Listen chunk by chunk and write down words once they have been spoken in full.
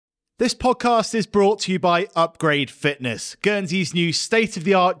This podcast is brought to you by Upgrade Fitness, Guernsey's new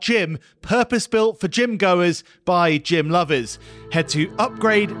state-of-the-art gym, purpose-built for gym goers by gym lovers. Head to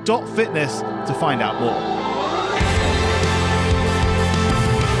upgrade.fitness to find out more.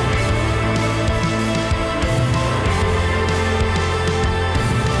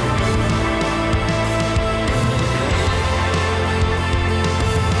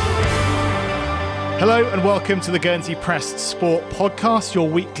 Hello and welcome to the Guernsey Press Sport Podcast, your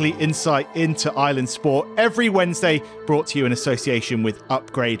weekly insight into island sport. Every Wednesday, brought to you in association with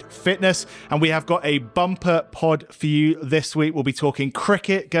Upgrade Fitness. And we have got a bumper pod for you this week. We'll be talking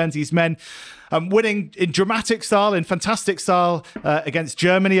cricket, Guernsey's men winning in dramatic style, in fantastic style against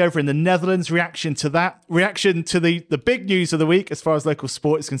Germany over in the Netherlands. Reaction to that. Reaction to the big news of the week as far as local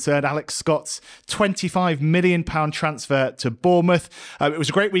sport is concerned. Alex Scott's £25 million transfer to Bournemouth. It was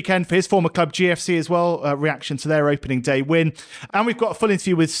a great weekend for his former club GFC as well. Reaction to their opening day win. And we've got a full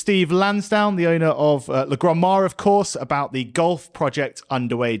interview with Steve Lansdown, the owner of Le Grand Mare, of course, about the golf project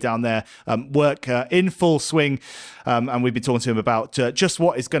underway down there. Work in full swing. And we've been talking to him about just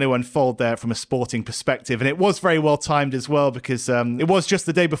what is going to unfold there from a sporting perspective. And it was very well timed as well, because it was just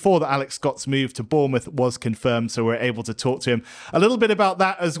the day before that Alex Scott's move to Bournemouth was confirmed. So we're able to talk to him a little bit about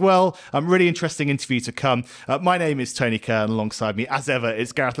that as well. Really interesting interview to come. My name is Tony Kerr, and alongside me, as ever,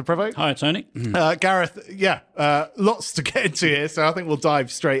 it's Gareth Le Prevost. Hi, Tony. Gareth, lots to get into here, so I think we'll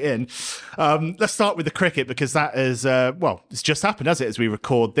dive straight in. Let's start with the cricket, because that is, it's just happened, has it, as we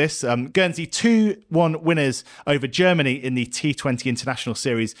record this. Guernsey 2-1 winners over Germany in the T20 International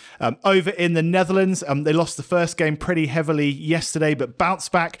Series. Over in the Netherlands, they lost the first game pretty heavily yesterday, but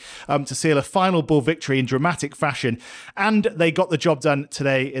bounced back to seal a final ball victory in dramatic fashion. And they got the job done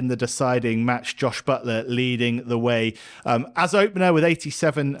today in the deciding match. Josh Buttler leading the way as opener with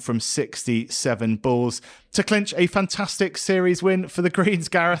 87 from 67 balls to clinch a fantastic series win for the Greens,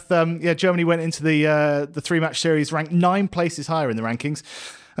 Gareth. Germany went into the three-match series ranked 9 places higher in the rankings,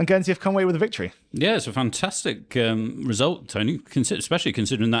 and Guernsey have come away with a victory. Yeah, it's a fantastic result, Tony, especially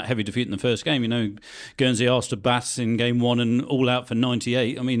considering that heavy defeat in the first game. You know, Guernsey asked to bat in game 1 and all out for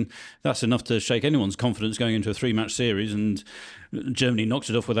 98. I mean, that's enough to shake anyone's confidence going into a 3-match series, and Germany knocked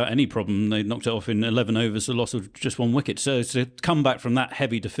it off without any problem. They knocked it off in 11 overs, a loss of just 1 wicket. So to come back from that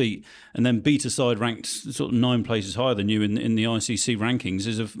heavy defeat and then beat a side ranked sort of 9 places higher than you in the ICC rankings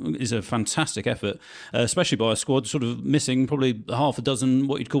is a fantastic effort, especially by a squad sort of missing probably half a dozen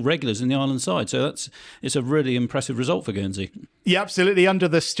what you'd call regulars in the island side. So it's a really impressive result for Guernsey. Yeah, absolutely. Under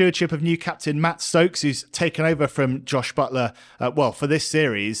the stewardship of new captain Matt Stokes, who's taken over from Josh Buttler, for this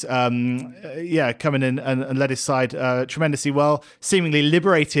series, coming in and led his side tremendously well. Seemingly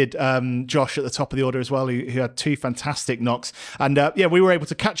liberated Josh at the top of the order as well, who had 2 fantastic knocks. And we were able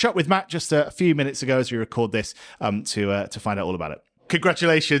to catch up with Matt just a few minutes ago as we record this to find out all about it.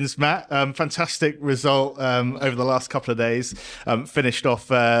 Congratulations, Matt. Fantastic result over the last couple of days. Finished off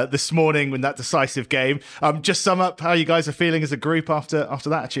this morning with that decisive game. Just sum up how you guys are feeling as a group after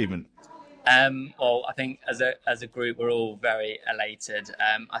that achievement. I think as a group, we're all very elated.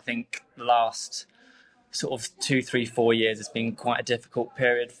 I think the last sort of 2, 3, 4 years has been quite a difficult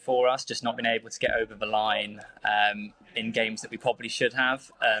period for us, just not being able to get over the line in games that we probably should have.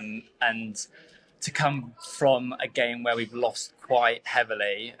 And to come from a game where we've lost quite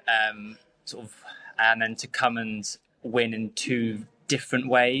heavily, and then to come and win in 2 different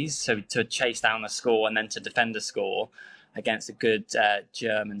ways, so to chase down a score and then to defend a score against a good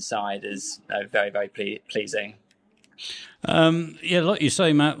German side is very, very pleasing. Like you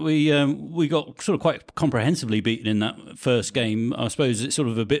say, Matt, we got sort of quite comprehensively beaten in that first game. I suppose it's sort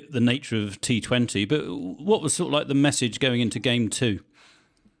of a bit the nature of T20, but what was sort of like the message going into game 2?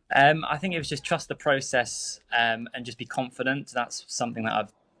 I think it was just trust the process and just be confident. That's something that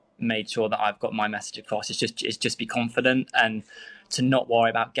I've made sure that I've got my message across. It's just be confident and to not worry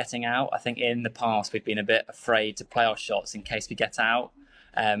about getting out. I think in the past we've been a bit afraid to play our shots in case we get out,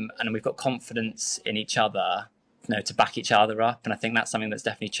 and we've got confidence in each other, to back each other up. And I think that's something that's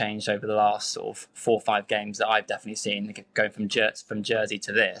definitely changed over the last sort of 4 or 5 games that I've definitely seen going from Jersey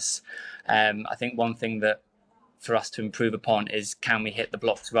to this. I think one thing that for us to improve upon is, can we hit the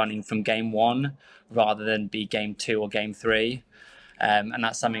blocks running from game 1 rather than be game 2 or game 3? And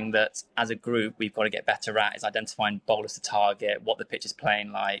that's something that as a group we've got to get better at, is identifying bowlers to target, what the pitch is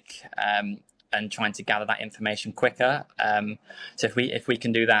playing like, and trying to gather that information quicker. So if we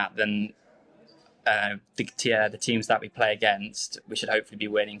can do that, then the teams that we play against, we should hopefully be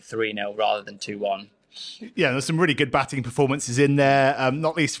winning 3-0 rather than 2-1. Yeah, there's some really good batting performances in there,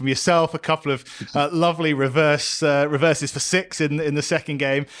 not least from yourself. A couple of lovely reverses for 6 in the second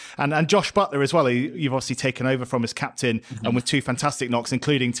game, and Josh Butler as well, who you've obviously taken over from as captain, and with 2 fantastic knocks,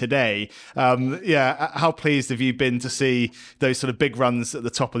 including today. How pleased have you been to see those sort of big runs at the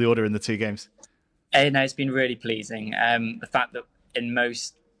top of the order in the 2 games? No, it's been really pleasing. The fact that in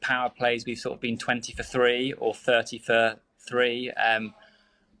most power plays we've sort of been 20 for 3 or 30 for 3,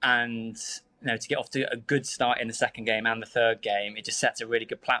 and to get off to a good start in the second game and the third game, it just sets a really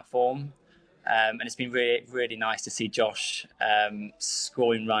good platform. And it's been really, really nice to see Josh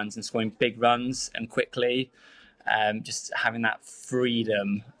scoring runs and scoring big runs and quickly. Just having that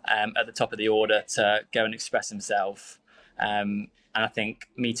freedom at the top of the order to go and express himself. And I think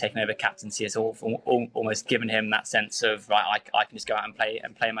me taking over captaincy has almost given him that sense of, right, I can just go out and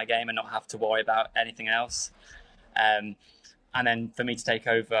play my game and not have to worry about anything else. And then for me to take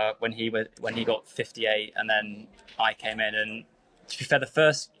over when he got 58, and then I came in, and to be fair, the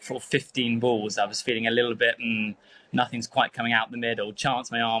first sort of 15 balls, I was feeling a little bit, nothing's quite coming out the middle.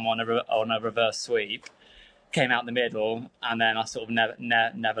 Chanced my arm on a reverse sweep, came out the middle, and then I sort of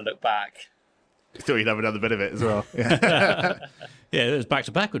never looked back. I thought you'd have another bit of it as well. Yeah, it was back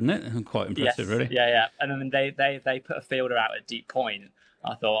to back, wasn't it? Quite impressive, yes. really. Yeah. And then they put a fielder out at deep point.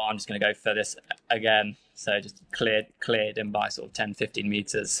 I thought, I'm just going to go for this again. So just cleared him by sort of 10, 15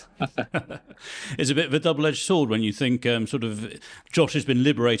 metres. It's a bit of a double-edged sword when you think sort of Josh has been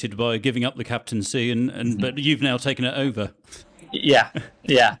liberated by giving up the captaincy, but you've now taken it over. Yeah.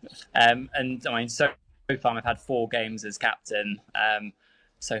 And I mean, so far I've had 4 games as captain.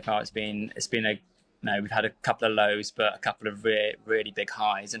 So far it's been we've had a couple of lows, but a couple of really big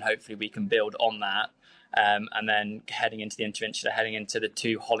highs, and hopefully we can build on that. And then heading into the Interinsular, heading into the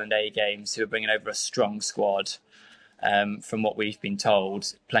 2 Holland A games, who are bringing over a strong squad, from what we've been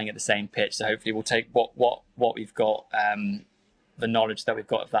told, playing at the same pitch. So hopefully we'll take what we've got, the knowledge that we've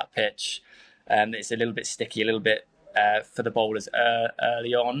got of that pitch. It's a little bit sticky, a little bit for the bowlers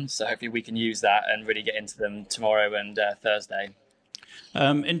early on. So hopefully we can use that and really get into them tomorrow and Thursday.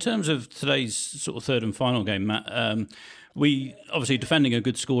 In terms of today's sort of third and final game, Matt, we obviously defending a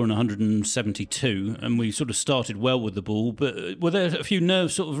good score in 172, and we sort of started well with the ball, but were there a few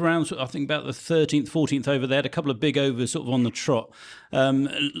nerves sort of around, I think about the 13th, 14th over, they had a couple of big overs sort of on the trot, and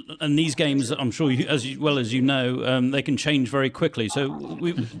these games, I'm sure as well as you know, they can change very quickly, so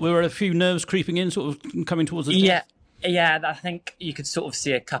were a few nerves creeping in, sort of coming towards the death? Yeah, I think you could sort of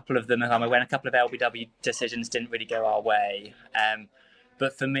see a couple of them when a couple of LBW decisions didn't really go our way.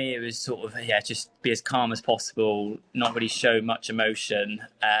 But for me, it was sort of, just be as calm as possible, not really show much emotion,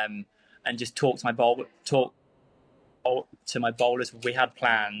 and just talk to my bowlers. We had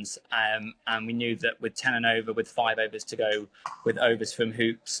plans, and we knew that with 10 and over, with 5 overs to go, with overs from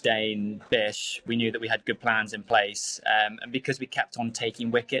Hoop, Stain, Bish, we knew that we had good plans in place. And because we kept on taking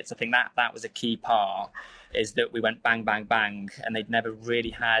wickets, I think that was a key part, is that we went bang, bang, bang, and they'd never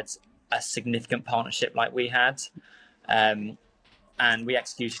really had a significant partnership like we had. And we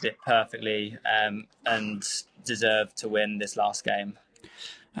executed it perfectly, and deserved to win this last game.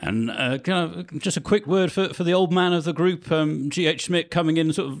 And kind of just a quick word for the old man of the group, G.H. Smith, coming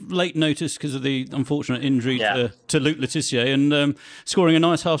in sort of late notice because of the unfortunate injury to Luke Letitia, and scoring a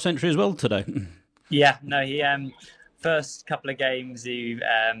nice half century as well today. Yeah, no, he first couple of games he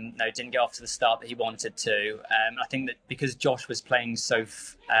didn't get off to the start that he wanted to. I think that because Josh was playing so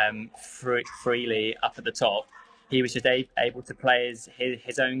freely up at the top, he was just able to play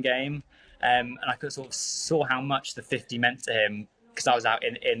his own game, and I could sort of saw how much the 50 meant to him, because I was out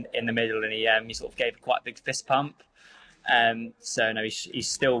in the middle, and he sort of gave quite a big fist pump. So no, he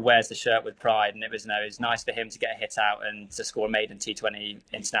still wears the shirt with pride, and it was nice for him to get a hit out and to score a maiden T20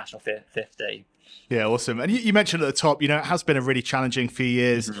 international 50. Yeah, awesome. And you mentioned at the top, it has been a really challenging few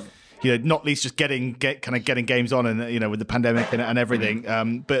years. Mm-hmm. Not least just getting games on, and with the pandemic and everything.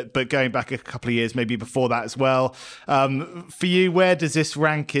 But going back a couple of years, maybe before that as well. For you, where does this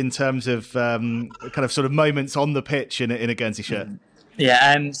rank in terms of kind of sort of moments on the pitch in a Guernsey shirt?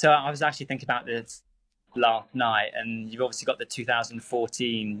 Yeah. So I was actually thinking about this last night, and you've obviously got the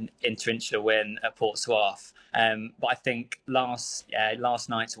 2014 Interinsular win at Port Swarth. But I think last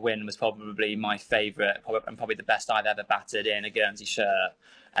night's win was probably my favourite, and probably the best I've ever batted in a Guernsey shirt.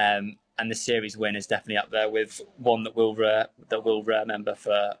 And the series win is definitely up there with one that we'll remember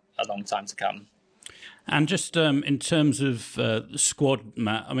for a long time to come. And just in terms of the squad,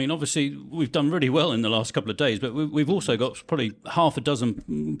 Matt, I mean, obviously we've done really well in the last couple of days, but we've also got probably half a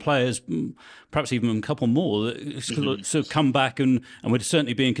dozen players, perhaps even a couple more, that sort of come back and would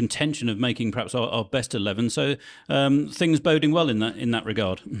certainly be in contention of making perhaps our best 11. So things boding well in that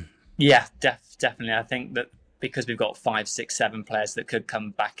regard. Yeah, definitely. I think that because we've got 5, 6, 7 players that could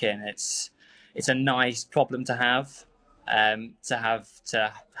come back in, it's a nice problem to have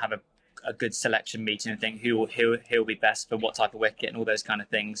a good selection meeting and think who'll be best for what type of wicket and all those kind of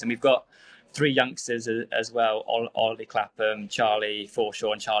things. And we've got 3 youngsters as well: Ollie Clapham, Charlie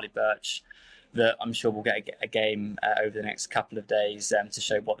Forshaw, and Charlie Birch, that I'm sure will get a game over the next couple of days to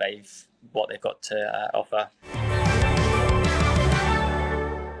show what they've got to offer.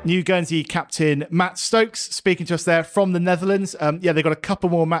 New Guernsey captain Matt Stokes speaking to us there from the Netherlands. They've got a couple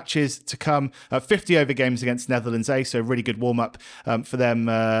more matches to come. 50 over games against Netherlands A, so really good warm up for them.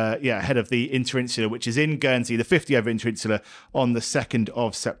 Ahead of the Interinsular, which is in Guernsey, the 50 over Interinsular on the 2nd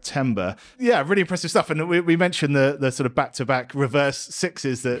of September. Yeah, really impressive stuff. And we mentioned the sort of back-to-back reverse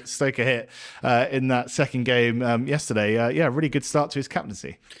sixes that Stoker hit in that second game yesterday. Really good start to his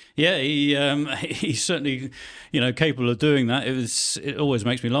captaincy. Yeah, he's certainly capable of doing that. It always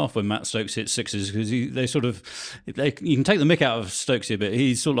makes me laugh when Matt Stokes hits sixes, because you can take the mick out of Stokesy a bit.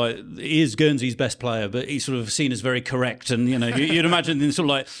 He's sort of like, he is Guernsey's best player, but he's sort of seen as very correct, and you'd imagine in sort of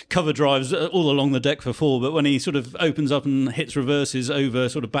like cover drives all along the deck for 4, but when he sort of opens up and hits reverses over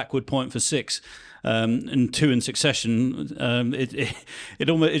sort of backward point for 6 and 2 in succession,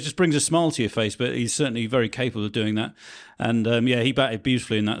 it just brings a smile to your face. But he's certainly very capable of doing that. And he batted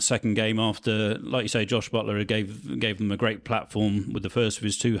beautifully in that second game after, like you say, Josh Butler gave them a great platform with the first of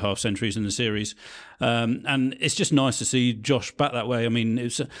his 2 half centuries in the series. And it's just nice to see Josh back that way. I mean, it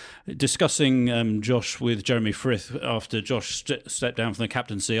was discussing Josh with Jeremy Frith after Josh stepped down from the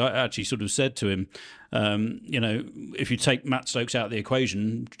captaincy. I actually sort of said to him, if you take Matt Stokes out of the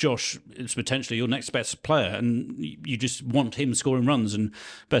equation, Josh is potentially your next best player, and you just want him scoring runs, and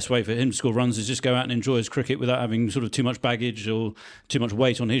best way for him to score runs is just go out and enjoy his cricket without having sort of too much baggage or too much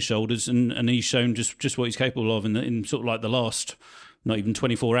weight on his shoulders, and he's shown just what he's capable of in sort of like the last, not even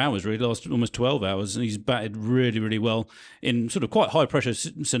 24 hours, really, last almost 12 hours, and he's batted really, really well in sort of quite high pressure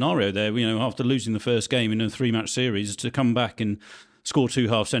scenario there, after losing the first game in a 3-match series, to come back and score 2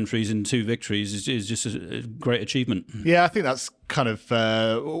 half centuries and 2 victories is just a great achievement. Yeah, I think that's kind of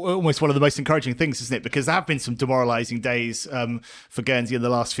almost one of the most encouraging things, isn't it? Because there have been some demoralising days for Guernsey in the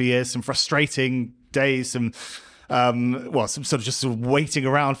last few years, some frustrating days, some sort of waiting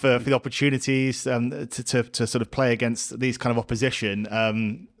around for the opportunities to sort of play against these kind of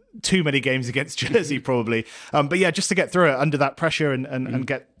opposition. Too many games against Jersey, probably. Just to get through it under that pressure and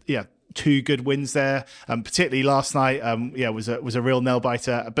get 2 good wins there, particularly last night. Was a real nail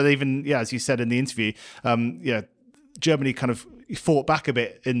biter. But even as you said in the interview, Germany kind of fought back a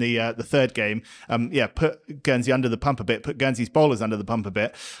bit in the third game. Put Guernsey under the pump a bit, put Guernsey's bowlers under the pump a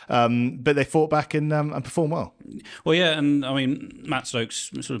bit. But they fought back and performed well. Well, yeah, and I mean, Matt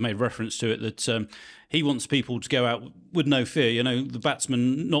Stokes sort of made reference to it that he wants people to go out with no fear, the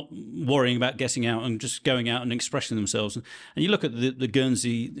batsmen not worrying about getting out and just going out and expressing themselves. And you look at the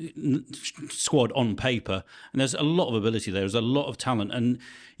Guernsey squad on paper, and there's a lot of ability there, there's a lot of talent, and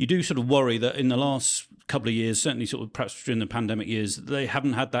you do sort of worry that in the last couple of years, certainly sort of perhaps during the pandemic years, they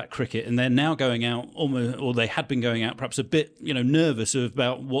haven't had that cricket, and they're now going out almost, or they had been going out perhaps a bit, nervous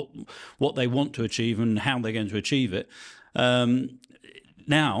about what they want to achieve and how they're going to achieve it.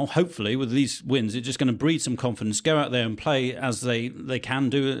 Now, hopefully, with these wins, it's just going to breed some confidence. Go out there and play as they can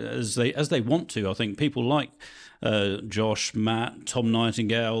do, as they want to. I think people like Josh, Matt, Tom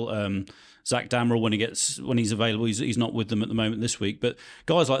Nightingale, Zach Damerel when he's available. He's not with them at the moment this week, but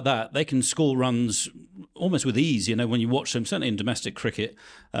guys like that, they can score runs almost with ease. When you watch them, certainly in domestic cricket,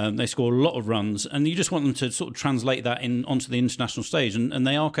 they score a lot of runs, and you just want them to sort of translate that onto the international stage, and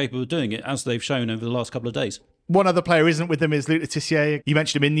they are capable of doing it, as they've shown over the last couple of days. One other player who isn't with them is Luke Letitia. You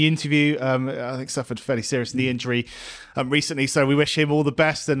mentioned him in the interview. I think suffered fairly serious knee injury recently, so we wish him all the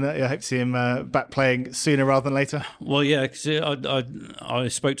best, and I hope to see him back playing sooner rather than later. Well, yeah, cause I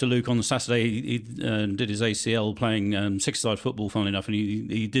spoke to Luke on the Saturday. He did his ACL playing six-side football, funnily enough, and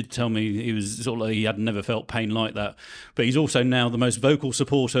he did tell me he was sort of like, he had never felt pain like that. But he's also now the most vocal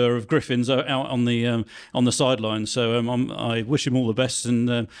supporter of Griffins out on the sideline. So I wish him all the best,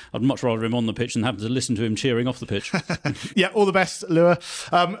 and I'd much rather him on the pitch than having to listen to him cheering off the pitch. Yeah, all the best, Lua.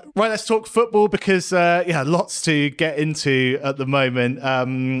 Right, let's talk football, because lots to get into at the moment.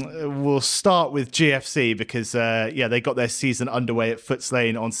 We'll start with GFC because they got their season underway at Foots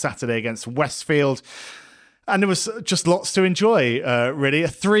Lane on Saturday against Westfield. And there was just lots to enjoy, really. A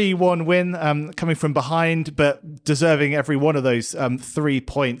 3-1 win coming from behind, but deserving every one of those 3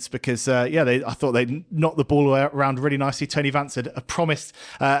 points because, I thought they knocked the ball around really nicely. Tony Vance had promised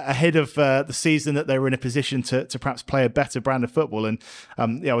ahead of the season that they were in a position to perhaps play a better brand of football. And,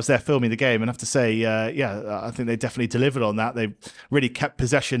 I was there filming the game and I have to say, I think they definitely delivered on that. They really kept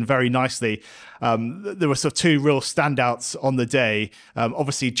possession very nicely. There were sort of 2 real standouts on the day.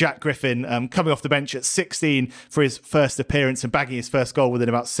 Obviously, Jack Griffin coming off the bench at 16 for his first appearance and bagging his first goal within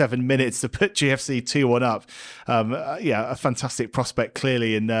about 7 minutes to put GFC 2-1 up. A fantastic prospect,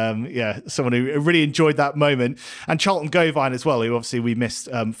 clearly, and someone who really enjoyed that moment. And Charlton Govine as well, who obviously we missed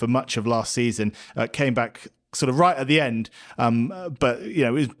for much of last season, came back sort of right at the end, but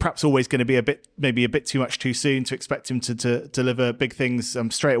it was perhaps always going to be maybe a bit too much too soon to expect him to deliver big things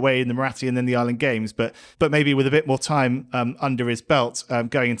straight away in the Moratti and then the Island Games. But maybe with a bit more time under his belt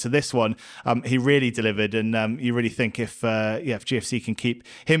going into this one, he really delivered. And you really think if GFC can keep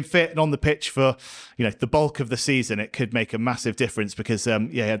him fit and on the pitch for the bulk of the season, it could make a massive difference because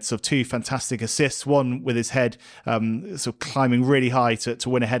he had sort of 2 fantastic assists, one with his head sort of climbing really high to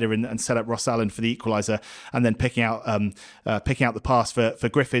win a header and set up Ross Allen for the equaliser. And then picking out the pass for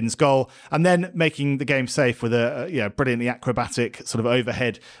Griffin's goal, and then making the game safe with a brilliantly acrobatic sort of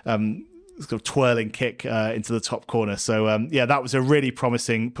overhead sort of twirling kick into the top corner. So that was a really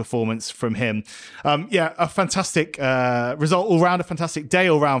promising performance from him. A fantastic result all round, a fantastic day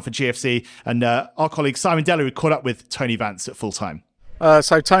all round for GFC, and our colleague Simon Deller who caught up with Tony Vance at full time.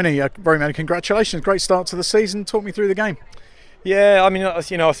 So Tony, very many congratulations, great start to the season. Talk me through the game. Yeah, I mean, I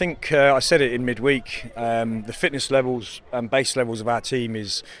think I said it in midweek. The fitness levels and base levels of our team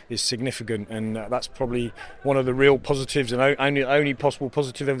is significant, and that's probably one of the real positives and only possible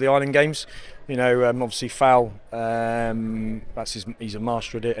positive of the Island Games. Obviously Fowl, he's a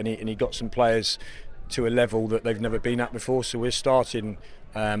master at it, and he got some players to a level that they've never been at before. So we're starting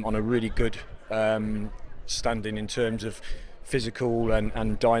on a really good standing in terms of physical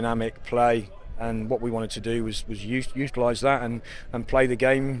and dynamic play. And what we wanted to do was utilise that and play the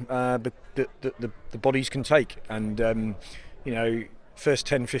game that the bodies can take. And first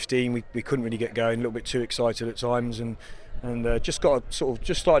 10-15 we couldn't really get going, a little bit too excited at times, and just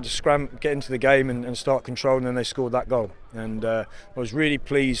started to get into the game and start controlling. And they scored that goal, and I was really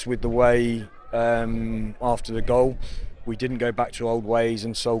pleased with the way after the goal we didn't go back to old ways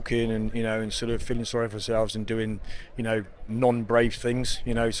and sulking and sort of feeling sorry for ourselves and doing non-brave things.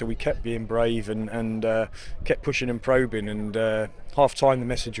 So we kept being brave and kept pushing and probing. And half time the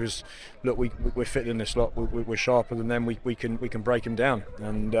message was, look, we're fitter than this lot, we're sharper than them, we can break them down.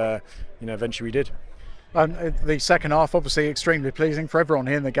 And eventually we did. The second half obviously extremely pleasing for everyone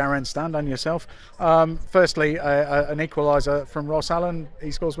here in the Garand stand and yourself. Firstly, an equaliser from Ross Allen. He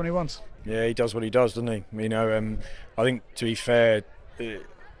scores when he wants. Yeah, he does what he does, doesn't he? I think, to be fair, the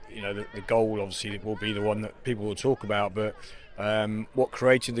goal obviously will be the one that people will talk about, but what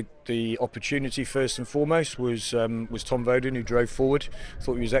created the opportunity first and foremost was Tom Voden, who drove forward. I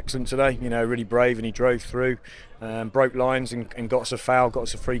thought he was excellent today, really brave, and he drove through, broke lines and got us a foul, got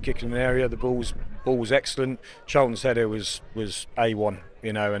us a free kick in an area. The ball was excellent. Charlton's header was A1,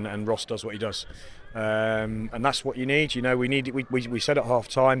 and Ross does what he does. And that's what you need. We said at half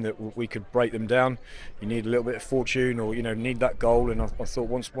time that we could break them down. You need a little bit of fortune, or need that goal. And I thought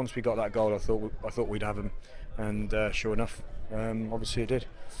once we got that goal, I thought we'd have them. And sure enough, obviously it did.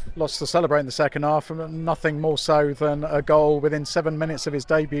 Lots to celebrate in the second half, and nothing more so than a goal within 7 minutes of his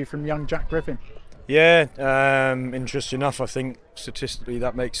debut from young Jack Griffin. Yeah, interesting enough, I think statistically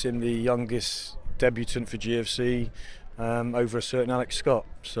that makes him the youngest debutant for GFC. Over a certain Alex Scott,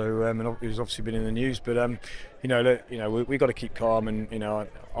 so and he's obviously been in the news. But we've got to keep calm, and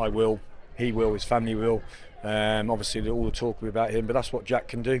I will, he will, his family will. Obviously, all the talk will be about him, but that's what Jack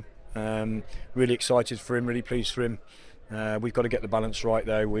can do. Really excited for him, really pleased for him. We've got to get the balance right,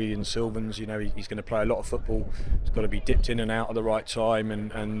 though. We in Sylvans, he's going to play a lot of football. He's got to be dipped in and out at the right time,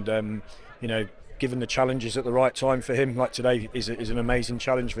 and given the challenges at the right time for him, like today is an amazing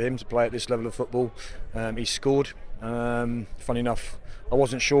challenge for him to play at this level of football. He scored. Funny enough, I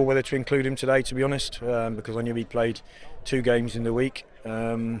wasn't sure whether to include him today, to be honest, because I knew he played 2 games in the week.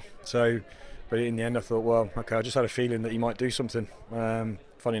 But in the end, I thought, well, okay, I just had a feeling that he might do something.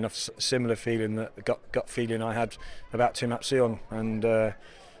 Funny enough, similar feeling, that gut feeling I had about Tim Apsion, and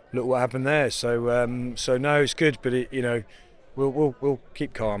look what happened there. So no, it's good, but we'll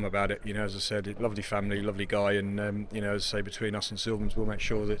keep calm about it. As I said, lovely family, lovely guy, and as I say, between us and Sylvans, we'll make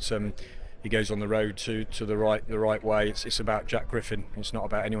sure that he goes on the road to the right way. It's about Jack Griffin. It's not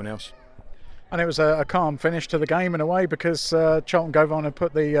about anyone else. And it was a calm finish to the game in a way, because Charlton Govan had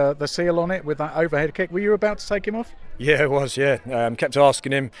put the seal on it with that overhead kick. Were you about to take him off? Yeah, it was, yeah. Kept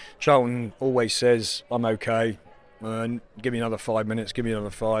asking him. Charlton always says, I'm okay. Give me another 5 minutes, give me another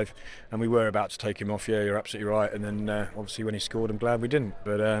 5. And we were about to take him off, yeah, you're absolutely right. And then obviously when he scored, I'm glad we didn't.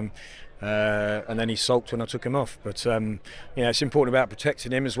 But and then he sulked when I took him off. But it's important about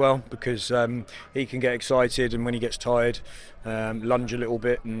protecting him as well, because he can get excited, and when he gets tired, lunge a little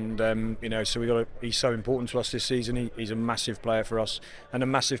bit. And so he's so important to us this season. He's a massive player for us, and a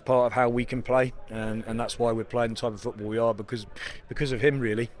massive part of how we can play. And that's why we're playing the type of football we are, because of him,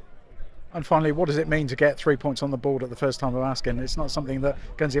 really. And finally, what does it mean to get 3 points on the board at the first time of asking? It's not something that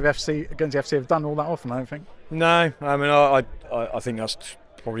Guernsey FC have done all that often, I don't think. No, I mean, I think that's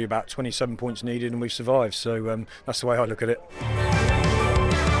probably about 27 points needed, and we've survived. So that's the way I look at it.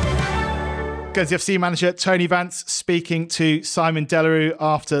 Guernsey FC manager Tony Vance speaking to Simon Delarue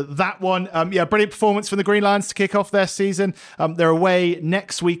after that one. Brilliant performance from the Green Lions to kick off their season. They're away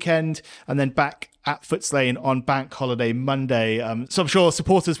next weekend and then back at Foots Lane on Bank Holiday Monday. So I'm sure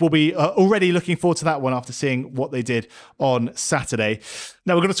supporters will be already looking forward to that one after seeing what they did on Saturday.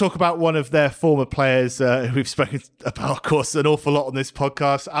 Now we're going to talk about one of their former players who we've spoken about, of course, an awful lot on this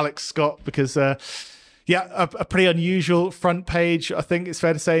podcast, Alex Scott, because a pretty unusual front page, I think it's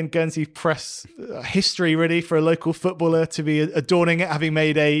fair to say, in Guernsey press history, really, for a local footballer to be adorning it, having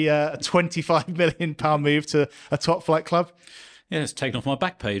made a £25 million move to a top flight club. Yeah, it's taken off my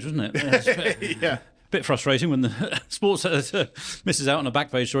back page, wasn't it? Yeah. Bit frustrating when the sports editor misses out on a back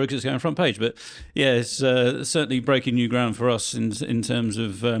page story because it's going front page. But yeah, it's certainly breaking new ground for us in terms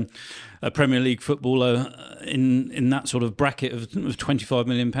of a Premier League footballer in that sort of bracket of £25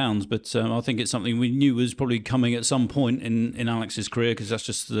 million. But I think it's something we knew was probably coming at some point in Alex's career, because that's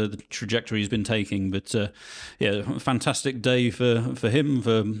just the trajectory he's been taking. But fantastic day for him,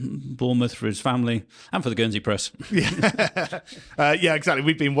 for Bournemouth, for his family, and for the Guernsey press. Yeah, exactly.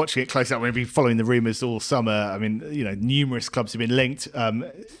 We've been watching it close up. We've been following the rumours all summer. I mean, numerous clubs have been linked. In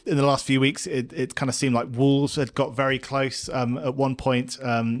the last few weeks, it kind of seemed like Wolves had got very close at one point.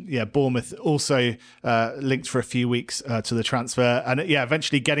 Bournemouth also linked for a few weeks to the transfer, and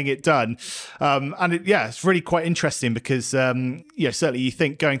eventually getting it done. It's really quite interesting because certainly you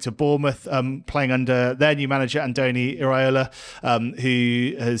think going to Bournemouth, playing under their new manager Andoni Iraola,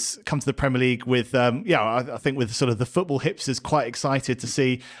 who has come to the Premier League with I think with sort of the football hipsters quite excited to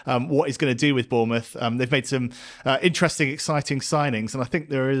see what he's going to do with Bournemouth. They've made some interesting, exciting signings, and I think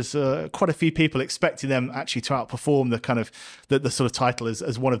there is quite a few people expecting them actually to outperform the kind of the sort of title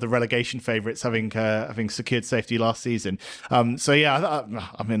as one of the relegation favourites, having secured safety last season. Can't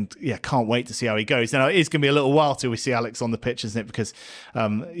wait to see how he goes. Now it is going to be a little while till we see Alex on the pitch, isn't it? Because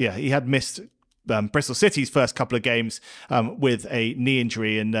he had missed Bristol City's first couple of games with a knee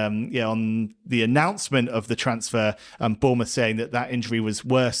injury, and on the announcement of the transfer, Bournemouth saying that injury was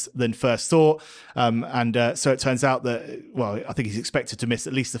worse than first thought, so it turns out that I think he's expected to miss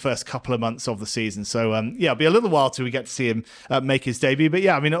at least the first couple of months of the season. So it'll be a little while till we get to see him make his debut. But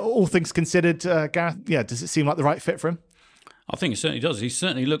all things considered, Gareth, does it seem like the right fit for him? I think it certainly does. He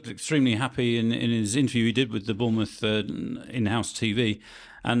certainly looked extremely happy in his interview he did with the Bournemouth in-house TV.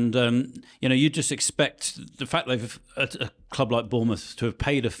 And, you just expect the fact they've a club like Bournemouth to have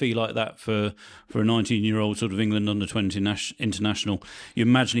paid a fee like that for a 19-year-old sort of England under-20 international. You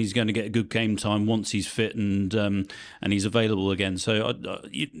imagine he's going to get a good game time once he's fit and he's available again. So,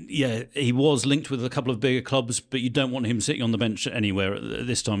 he was linked with a couple of bigger clubs, but you don't want him sitting on the bench anywhere at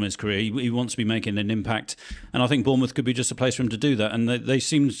this time in his career. He wants to be making an impact. And I think Bournemouth could be just a place for him to do that. And they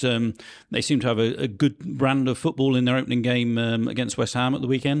seem to have a good brand of football in their opening game against West Ham at the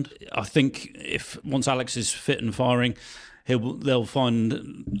weekend. I think once Alex is fit and firing, they'll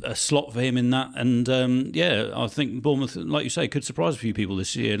find a slot for him in that, and I think Bournemouth, like you say, could surprise a few people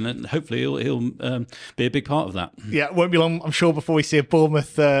this year, and hopefully he'll be a big part of that. Yeah, it won't be long, I'm sure, before we see a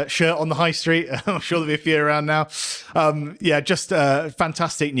Bournemouth shirt on the high street. I'm sure there'll be a few around now. Just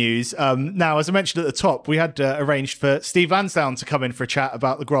fantastic news. Now, as I mentioned at the top, we had arranged for Steve Lansdown to come in for a chat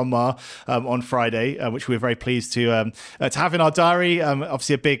about the Grand Mar on Friday, which we were very pleased to have in our diary.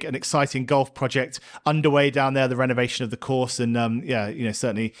 Obviously, a big and exciting golf project underway down there, the renovation of the course, and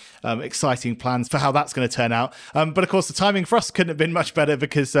certainly exciting plans for how that's going to turn out. But of course, the timing for us couldn't have been much better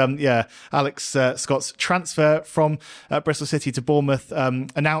because Alex Scott's transfer from Bristol City to Bournemouth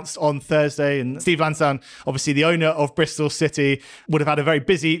announced on Thursday, and Steve Lansdown, obviously the owner of Bristol City, would have had a very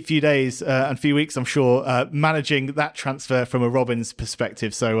busy few days and few weeks, I'm sure, managing that transfer from a Robins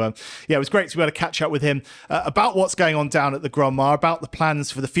perspective. So it was great to be able to catch up with him about what's going on down at the Grand Mar, about the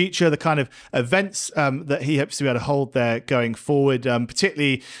plans for the future, the kind of events that he hopes to be able to hold there going forward,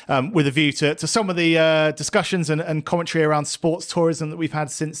 particularly with a view to some of the discussions and commentary around sports tourism that we've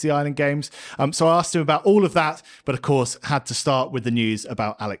had since the Island Games. So I asked him about all of that, but of course had to start with the news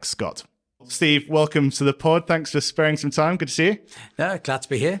about Alex Scott. Steve, welcome to the pod. Thanks for sparing some time. Good to see you. Yeah, glad to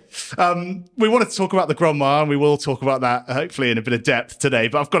be here. We wanted to talk about the Grand Mile, and we will talk about that hopefully in a bit of depth today.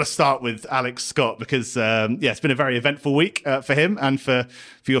 But I've got to start with Alex Scott because, it's been a very eventful week for him and for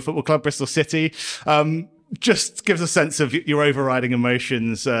your football club, Bristol City. Just gives a sense of your overriding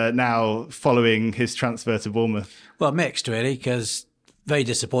emotions now following his transfer to Bournemouth. Well, mixed really, because very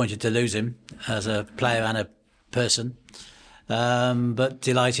disappointed to lose him as a player and a person. But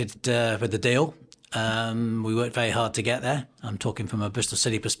delighted with the deal. We worked very hard to get there. I'm talking from a Bristol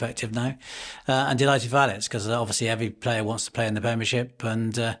City perspective now. And delighted for Alex, because obviously every player wants to play in the Premiership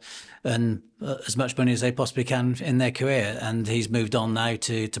and earn as much money as they possibly can in their career. And he's moved on now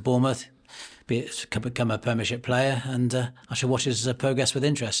to Bournemouth, become a Premiership player, and I shall watch his progress with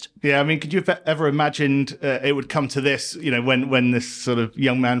interest. Yeah, I mean, could you have ever imagined it would come to this, when this sort of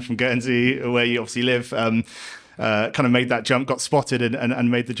young man from Guernsey, where you obviously live, kind of made that jump, got spotted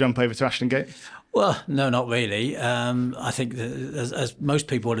and made the jump over to Ashton Gate? Well, no, not really. I think that, as most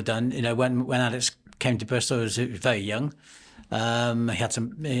people would have done, when Alex came to Bristol, he was very young. He had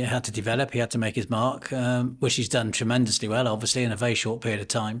to develop, he had to make his mark, which he's done tremendously well, obviously, in a very short period of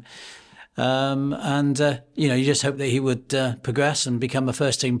time. You just hope that he would progress and become a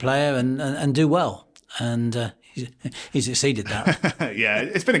first-team player and do well. And he's exceeded that. Yeah,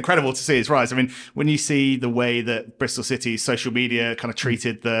 it's been incredible to see his rise. I mean, when you see the way that Bristol City's social media kind of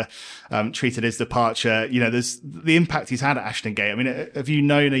treated his departure, there's the impact he's had at Ashton Gate. I mean, have you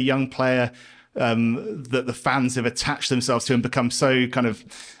known a young player that the fans have attached themselves to and become so kind of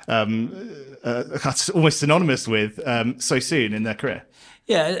almost synonymous with so soon in their career?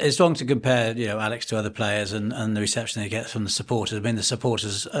 Yeah, it's wrong to compare, Alex to other players and the reception he gets from the supporters. I mean, the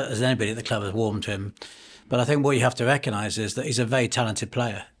supporters, as anybody at the club, has warmed to him. But I think what you have to recognise is that he's a very talented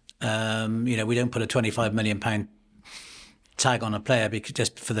player. We don't put a £25 million tag on a player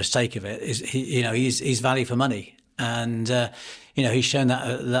just for the sake of it. He's value for money, and he's shown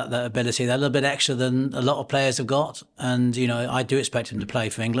that ability, that little bit extra than a lot of players have got. And I do expect him to play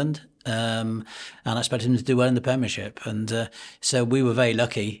for England, and I expect him to do well in the Premiership. And so we were very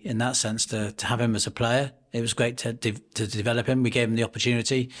lucky in that sense to have him as a player. It was great to develop him. We gave him the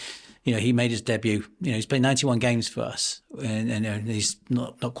opportunity. He made his debut. He's played 91 games for us, and he's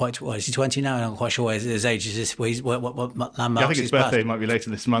not quite. Is he 20 now? I'm not quite sure his age is. What landmarks? I think his birthday might be later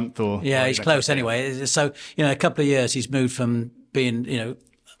this month, or he's close anyway. So a couple of years he's moved from being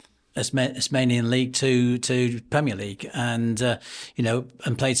Tasmanian League to Premier League, and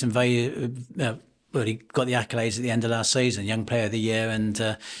and played some very. Well, he got the accolades at the end of last season, Young Player of the Year, and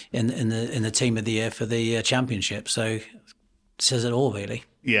in the Team of the Year for the Championship. So it says it all, really.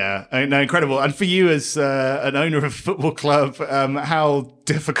 Yeah, no, incredible. And for you as an owner of a football club, how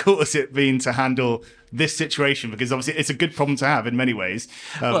difficult has it been to handle this situation? Because obviously it's a good problem to have in many ways.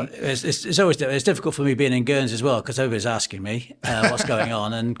 Well, it's always difficult for me being in Guernsey as well, because everybody's asking me what's going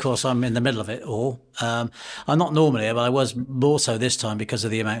on. And of course, I'm in the middle of it all. I'm not normally, but I was more so this time because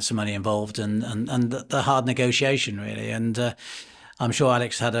of the amounts of money involved and the hard negotiation, really. And I'm sure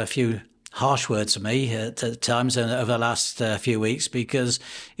Alex had a few harsh words for me at times over the last few weeks, because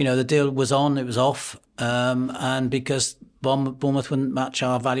the deal was on, it was off, and because Bournemouth wouldn't match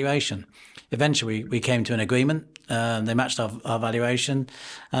our valuation. Eventually we came to an agreement. They matched our valuation,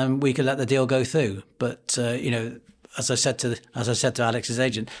 and we could let the deal go through. But as I said to Alex's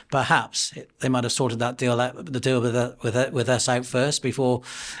agent, perhaps they might have sorted the deal with us out first before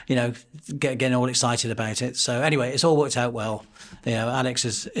getting all excited about it. So anyway, it's all worked out well. Alex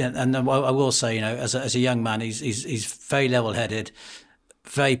is, and I will say, as a young man, he's very level-headed,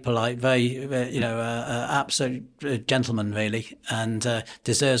 very polite, very absolute gentleman, really, and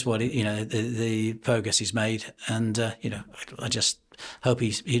deserves what the progress he's made. And I just hope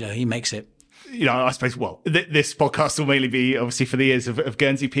he makes it. I suppose, this podcast will mainly be obviously for the ears of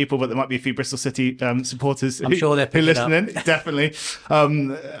Guernsey people, but there might be a few Bristol City supporters I'm sure they're who listen in, definitely.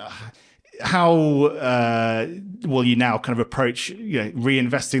 How will you now kind of approach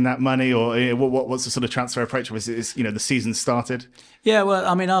reinvesting that money, or what's the sort of transfer approach? Is the season started? Yeah, well,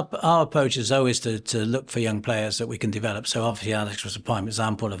 I mean, our approach is always to look for young players that we can develop. So obviously Alex was a prime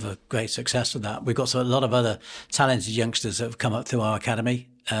example of a great success with that. We've got a lot of other talented youngsters that have come up through our academy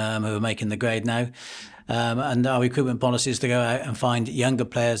who are making the grade now. And our recruitment policy is to go out and find younger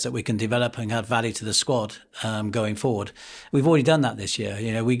players that we can develop and add value to the squad going forward. We've already done that this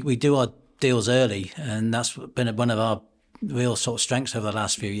year. We do our deals early, and that's been one of our real sort of strengths over the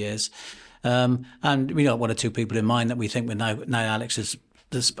last few years. And we got one or two people in mind that we think now Alex is.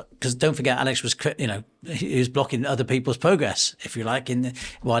 Because don't forget, Alex was, he was blocking other people's progress, if you like,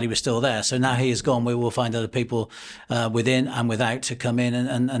 while he was still there. So now he is gone, we will find other people within and without to come in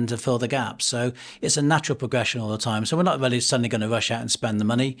and to fill the gaps. So it's a natural progression all the time. So we're not really suddenly going to rush out and spend the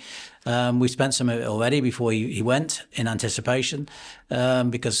money. We spent some of it already before he went in anticipation,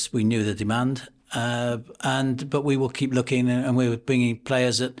 because we knew the demand. But we will keep looking, and we're bringing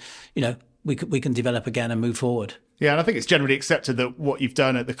players that we can develop again and move forward. Yeah, and I think it's generally accepted that what you've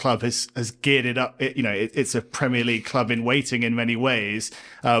done at the club has geared it up. It's a Premier League club in waiting in many ways.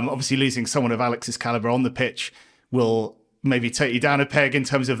 Obviously, losing someone of Alex's calibre on the pitch will maybe take you down a peg in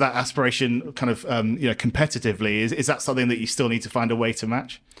terms of that aspiration, kind of competitively. Is that something that you still need to find a way to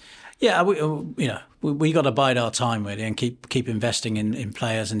match? Yeah, we got to bide our time really and keep investing in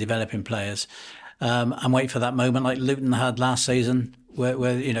players and developing players, and wait for that moment like Luton had last season, where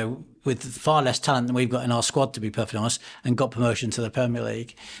with far less talent than we've got in our squad, to be perfectly honest, and got promotion to the Premier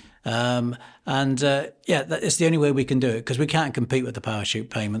League. It's the only way we can do it, because we can't compete with the parachute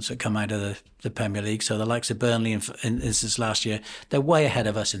payments that come out of the Premier League. So the likes of Burnley in instance last year, they're way ahead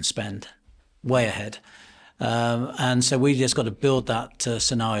of us in spend, way ahead. And so we just got to build that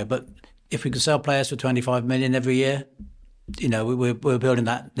scenario. But if we can sell players for 25 million every year, we're building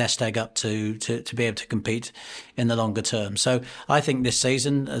that nest egg up to be able to compete in the longer term. So I think this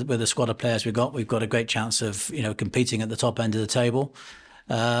season, with the squad of players we've got a great chance of competing at the top end of the table,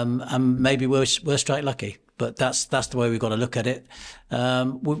 and maybe we're straight lucky. But that's the way we've got to look at it.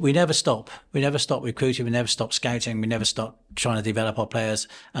 We never stop. We never stop recruiting. We never stop scouting. We never stop trying to develop our players.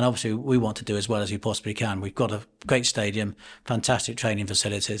 And obviously, we want to do as well as we possibly can. We've got a great stadium, fantastic training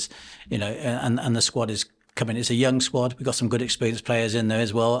facilities, and the squad is coming. It's a young squad. We've got some good experienced players in there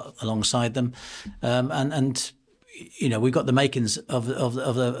as well alongside them, and we've got the makings of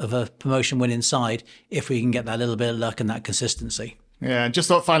a promotion win inside if we can get that little bit of luck and that consistency. Yeah, and just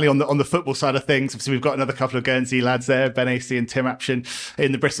finally on the football side of things, obviously we've got another couple of Guernsey lads there, Ben Acey and Tim Apshin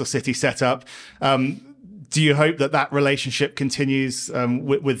in the Bristol City setup. Do you hope that relationship continues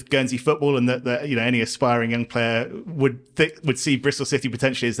with Guernsey football, and that any aspiring young player would see Bristol City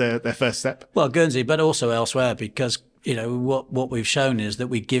potentially as their first step? Well, Guernsey, but also elsewhere, because what we've shown is that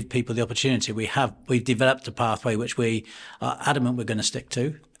we give people the opportunity. We've developed a pathway which we are adamant we're going to stick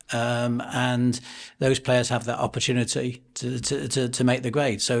to. And those players have that opportunity to make the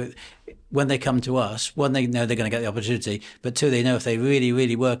grade. So when they come to us, one, they know they're going to get the opportunity, but two, they know if they really,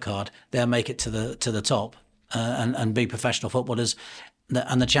 really work hard, they'll make it to the top and be professional footballers.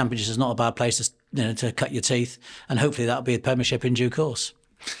 And the Championship is not a bad place to cut your teeth, and hopefully that'll be a Premiership in due course.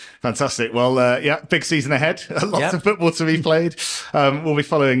 Fantastic. Well, big season ahead. Lots of football to be played. We'll be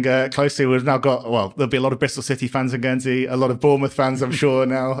following closely. We've now got, there'll be a lot of Bristol City fans in Guernsey, a lot of Bournemouth fans, I'm sure,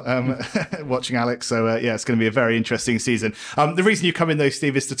 now watching Alex. So, it's going to be a very interesting season. The reason you come in, though,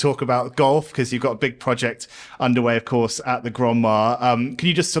 Steve, is to talk about golf, because you've got a big project underway, of course, at the Grand Mar. Can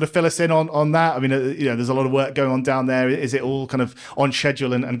you just sort of fill us in on that? I mean, there's a lot of work going on down there. Is it all kind of on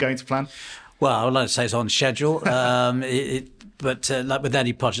schedule and going to plan? Well, I would like to say it's on schedule. But like with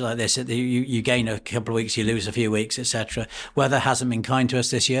any project like this, you gain a couple of weeks, you lose a few weeks, etc. Weather hasn't been kind to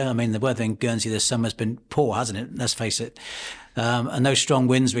us this year. I mean, the weather in Guernsey this summer has been poor, hasn't it? Let's face it. And those strong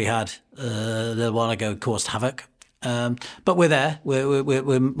winds we had a little while ago caused havoc. But we're there. We're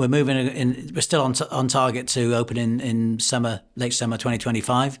moving in. We're still on target to open in late summer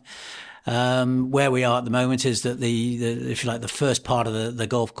 2025. Where we are at the moment is that if you like, the first part of the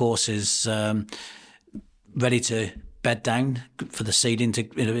golf course is ready to bed down for the seeding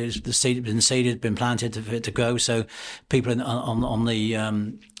the seed has been seeded, been planted for it to grow. So people on the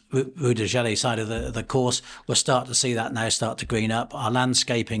Rue de Gelée side of the course will start to see that now start to green up. Our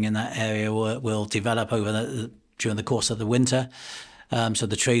landscaping in that area will develop during the course of the winter. So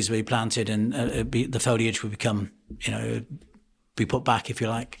the trees will be planted and the foliage will become, be put back, if you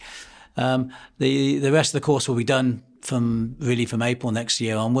like. The rest of the course will be done from April next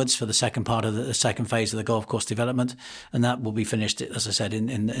year onwards for the second part of the second phase of the golf course development, and that will be finished, as I said,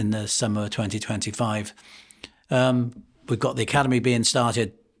 in the summer of 2025. We've got the academy being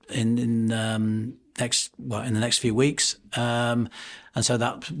started in the next few weeks, and so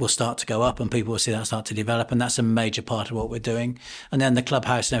that will start to go up, and people will see that start to develop, and that's a major part of what we're doing. And then the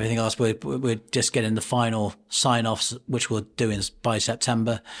clubhouse and everything else, we're just getting the final sign-offs, which we'll do by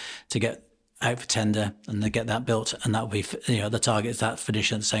September to get out for tender and they get that built, and that will be the target is that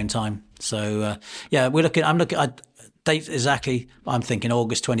finish at the same time. So I'm looking at date exactly. I'm thinking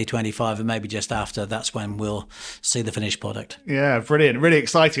August 2025, and maybe just after. That's when we'll see the finished product. Yeah, brilliant, really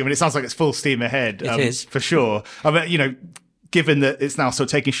exciting. I mean, it sounds like it's full steam ahead. It is for sure. I mean, given that it's now sort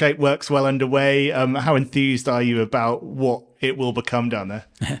of taking shape, work's well underway, how enthused are you about what it will become down there?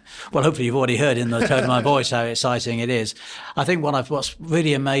 Well, hopefully you've already heard in the tone of my voice how exciting it is. I think what's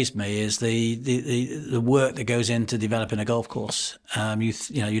really amazed me is the work that goes into developing a golf course.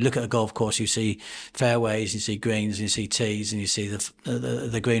 You look at a golf course, you see fairways, you see greens, you see tees, and you see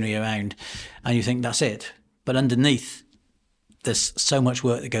the greenery around, and you think that's it. But underneath, there's so much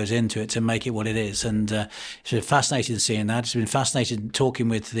work that goes into it to make it what it is, and it's been fascinating seeing that. It's been fascinating talking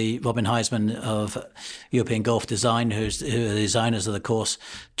with the Robin Heisman of European Golf Design, who are the designers of the course,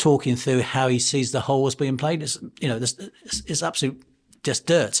 talking through how he sees the holes being played. It's absolute just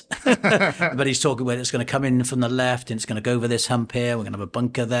dirt, but he's talking about it's going to come in from the left and it's going to go over this hump here. We're going to have a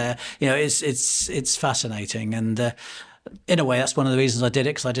bunker there. It's fascinating, and in a way, that's one of the reasons I did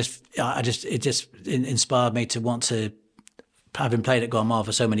it, because it just inspired me to want to, having played at Guamar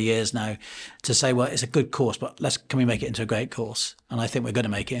for so many years now, to say, well, it's a good course, but can we make it into a great course? And I think we're going to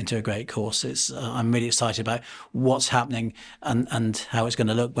make it into a great course. I'm really excited about what's happening and how it's going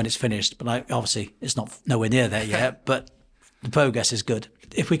to look when it's finished. But obviously, it's nowhere near there yet, but the progress is good.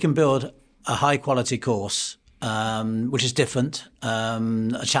 If we can build a high quality course, which is different,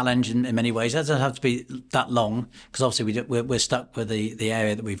 a challenge in many ways. It doesn't have to be that long, because obviously we're stuck with the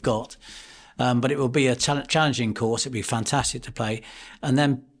area that we've got. But it will be a challenging course. It'll be fantastic to play, and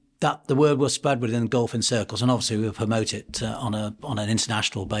then the word will spread within golfing circles, and obviously we'll promote it on an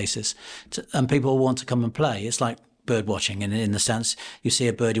international basis, and people will want to come and play. It's like bird watching, in the sense you see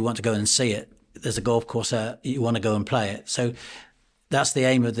a bird, you want to go and see it. There's a golf course there, you want to go and play it. So that's the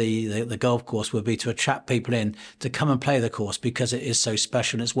aim of the golf course, would be to attract people in to come and play the course, because it is so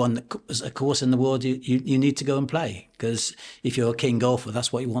special. It's one that is a course in the world you need to go and play, because if you're a keen golfer,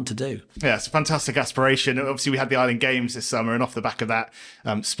 that's what you want to do. Yeah, it's a fantastic aspiration. Obviously, we had the Island Games this summer, and off the back of that,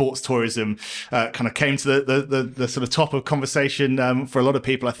 sports tourism kind of came to the sort of top of conversation for a lot of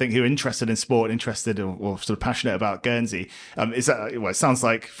people, I think, who are interested in sport, interested or sort of passionate about Guernsey. It sounds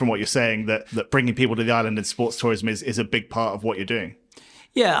like, from what you're saying, that bringing people to the island and sports tourism is a big part of what you're doing.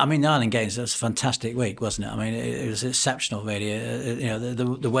 Yeah, I mean, the Island Games, was a fantastic week, wasn't it? I mean, it was exceptional, really.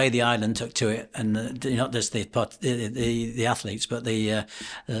 The way the island took to it, and not just the athletes, but the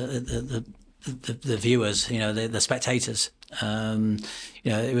viewers, the spectators.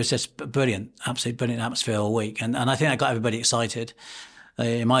 It was just brilliant, absolutely brilliant atmosphere all week, and I think I got everybody excited.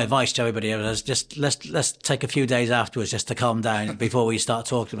 My advice to everybody is just let's take a few days afterwards just to calm down before we start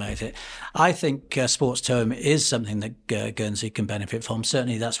talking about it. I think sports tourism is something that Guernsey can benefit from.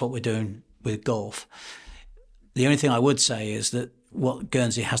 Certainly, that's what we're doing with golf. The only thing I would say is that what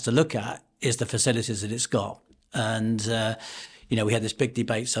Guernsey has to look at is the facilities that it's got. And we had this big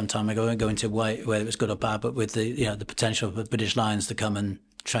debate some time ago. I won't go into whether it was good or bad, but with the potential of the British Lions to come and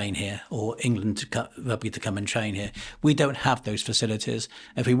train here, or England rugby to come and train here. We don't have those facilities.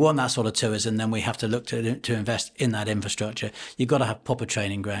 If we want that sort of tourism, then we have to look to invest in that infrastructure. You've got to have proper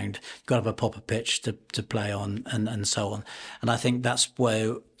training ground. You've got to have a proper pitch to play on, and so on. And I think that's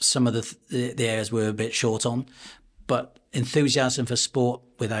where some of the areas we're a bit short on. But enthusiasm for sport,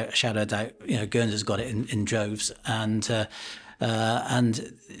 without a shadow of doubt, Guernsey's got it in droves, and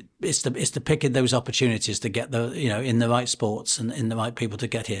it's the picking those opportunities to get in the right sports and in the right people to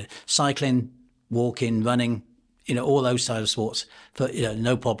get here. Cycling, walking, running, all those side of sports,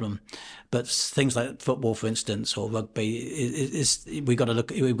 no problem. But things like football, for instance, or rugby, we're going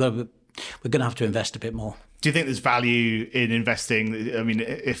to have to invest a bit more. Do you think there's value in investing? I mean,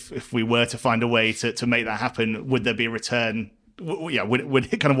 if we were to find a way to make that happen, would there be a return?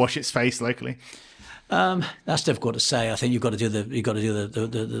 Would it kind of wash its face locally? That's difficult to say. I think you've got to do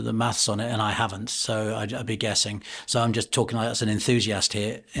the maths on it, and I haven't, so I'd be guessing. So I'm just talking as an enthusiast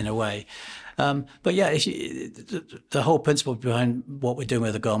here, in a way. But yeah, the whole principle behind what we're doing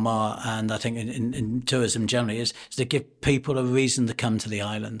with the Guamar, and I think in tourism generally, is to give people a reason to come to the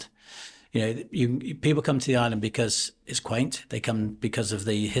island. People come to the island because it's quaint. They come because of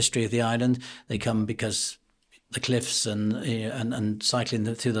the history of the island. They come because the cliffs and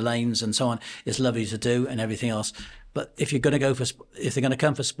cycling through the lanes and so on is lovely to do, and everything else. But if they're going to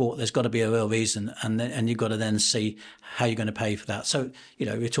come for sport, there's got to be a real reason, and you've got to then see how you're going to pay for that. So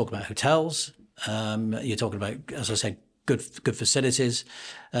we're talking about hotels. You're talking about, as I said, good facilities,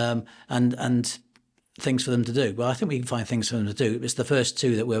 and things for them to do. Well, I think we can find things for them to do. It's the first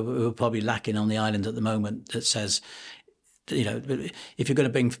two that we're probably lacking on the island at the moment. That says, if you're going to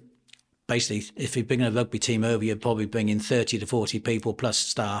bring basically, if you bring a rugby team over, you're probably bringing 30 to 40 people plus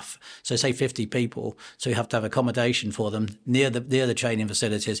staff. So say 50 people. So you have to have accommodation for them near the training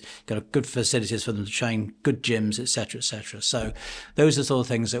facilities, got good facilities for them to train, good gyms, etc., etc. So those are the sort of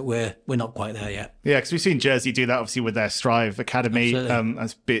things that we're not quite there yet. Yeah, because we've seen Jersey do that, obviously, with their Strive Academy.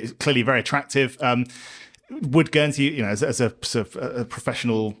 That's clearly very attractive. Would Guernsey, as a sort of a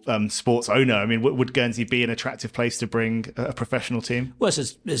professional sports owner, I mean, would Guernsey be an attractive place to bring a professional team? Well,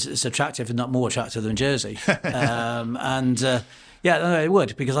 it's attractive and not more attractive than Jersey. Yeah, it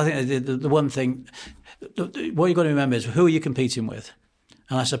would, because I think the one thing, what you've got to remember is who are you competing with?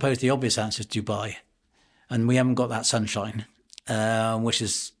 And I suppose the obvious answer is Dubai. And we haven't got that sunshine, which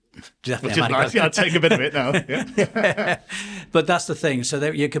is definitely nice. Yeah, I'll take a bit of it now. Yeah. But that's the thing. So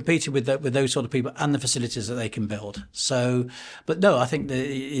you're competing with those sort of people and the facilities that they can build. So, but no, I think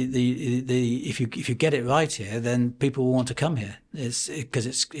if you get it right here, then people will want to come here. It's because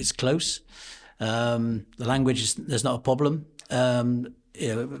it's close. The language there's not a problem.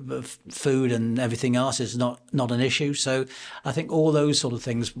 Food and everything else is not an issue. So I think all those sort of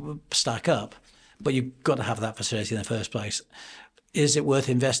things stack up. But you've got to have that facility in the first place. Is it worth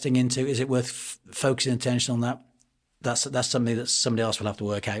investing into? Is it worth focusing attention on that? That's something that somebody else will have to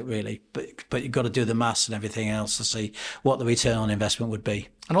work out, really. But you've got to do the maths and everything else to see what the return on investment would be.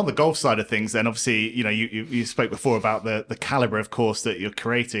 And on the golf side of things, then obviously, you spoke before about the caliber of course that you're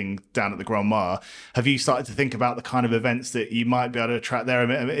creating down at the Grand Mare. Have you started to think about the kind of events that you might be able to attract there? I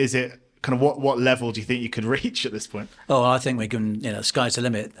mean, is it kind of what level do you think you could reach at this point? Oh, I think we can, sky's the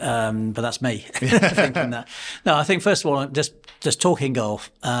limit. But that's me thinking that. No, I think first of all, just talking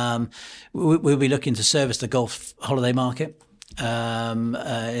golf, we'll be looking to service the golf holiday market. In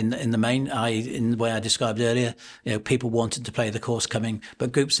the main, in the way I described earlier, people wanted to play the course coming,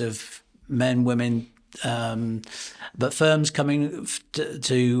 but groups of men, women, but firms coming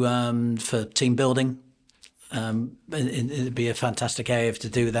to for team building. It'd be a fantastic area to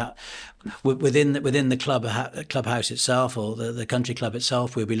do that within the clubhouse itself, or the country club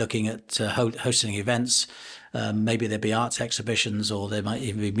itself. We'll be looking at hosting events. Maybe there'd be arts exhibitions, or there might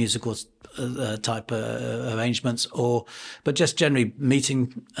even be musical type arrangements, but just generally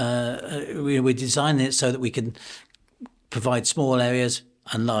meeting. We design it so that we can provide small areas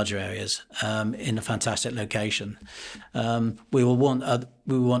and larger areas in a fantastic location. We will want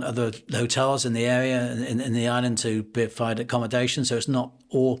other hotels in the area, in the island, to provide accommodation, so it's not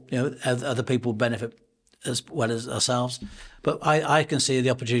all other people benefit as well as ourselves. But I can see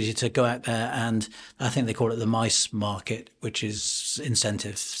the opportunity to go out there, and I think they call it the MICE market, which is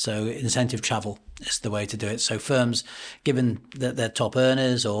incentive. So incentive travel is the way to do it. So firms, given their top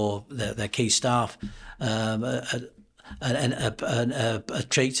earners or their key staff, a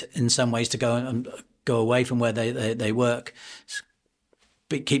treat in some ways to go away from where they work,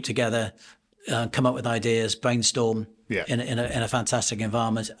 keep together, come up with ideas, brainstorm in a fantastic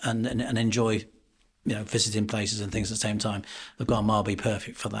environment, and enjoy visiting places and things at the same time. The Grand Mare will be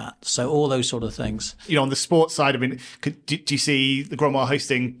perfect for that. So all those sort of things. On the sports side, I mean, do you see the Grand Mare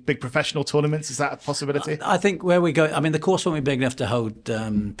hosting big professional tournaments? Is that a possibility? I think where we go, I mean, the course won't be big enough to hold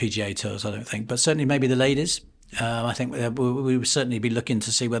PGA tours, I don't think, but certainly maybe the ladies. I think we would certainly be looking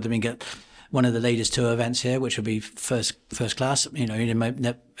to see whether we can get one of the ladies' tour events here, which would be first class.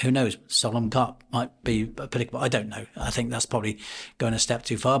 Who knows? Solemn Cup might be applicable. I don't know. I think that's probably going a step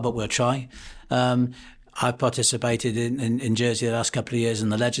too far, but we'll try. I've participated in Jersey the last couple of years in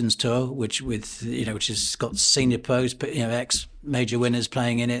the Legends Tour, which has got senior pros, ex major winners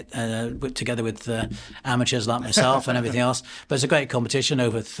playing in it, together with amateurs like myself and everything else. But it's a great competition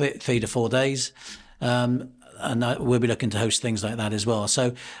over 3 to 4 days. And we'll be looking to host things like that as well.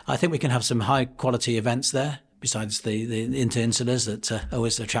 So I think we can have some high quality events there, besides the inter-insulars that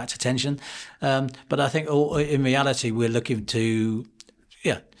always attract attention. But I think in reality, we're looking to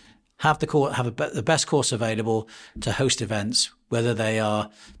have the best course available to host events, whether they are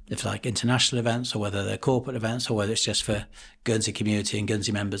international events, or whether they're corporate events, or whether it's just for Guernsey community and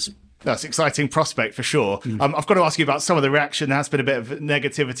Guernsey members. That's an exciting prospect for sure. I've got to ask you about some of the reaction. There has been a bit of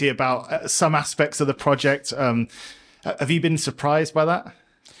negativity about some aspects of the project. Have you been surprised by that?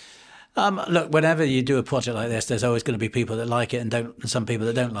 Look, whenever you do a project like this, there's always going to be people that like it and some people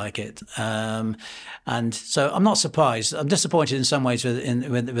that don't like it. And so I'm not surprised. I'm disappointed in some ways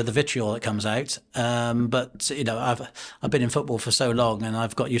with the vitriol that comes out. But I've been in football for so long, and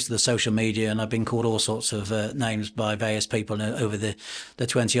I've got used to the social media, and I've been called all sorts of names by various people over the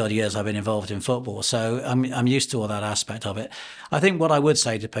 20 odd years I've been involved in football. So I'm used to all that aspect of it. I think what I would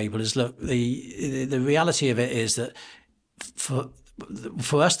say to people is, look, the reality of it is that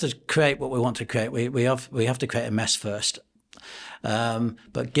for us to create what we want to create, we have to create a mess first.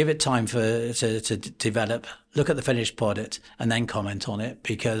 But give it time to develop, look at the finished product and then comment on it,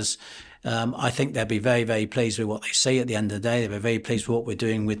 because I think they'll be very, very pleased with what they see at the end of the day. They'll be very pleased with what we're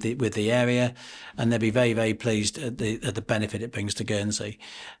doing with the area, and they'll be very, very pleased at the benefit it brings to Guernsey.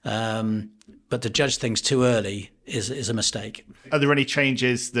 But to judge things too early is a mistake. Are there any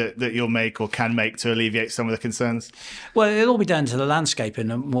changes that you'll make or can make to alleviate some of the concerns? Well, it'll all be down to the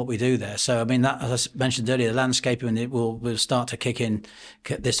landscaping and what we do there. So, I mean, that, as I mentioned earlier, the landscaping will start to kick in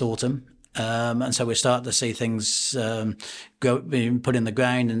this autumn. And so we start to see things being put in the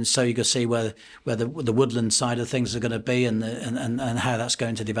ground, and so you can see where the woodland side of things are going to be, and how that's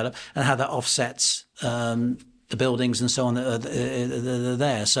going to develop, and how that offsets the buildings and so on that are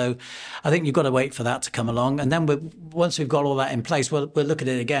there. So I think you've got to wait for that to come along, and then once we've got all that in place, we'll look at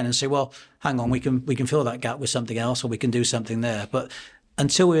it again and say, well, hang on, we can fill that gap with something else, or we can do something there. But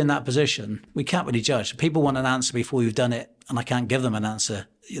until we're in that position, we can't really judge. People want an answer before we've done it, and I can't give them an answer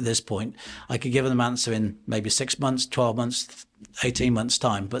at this point. I could give them an answer in maybe 6 months, 12 months, 18 months'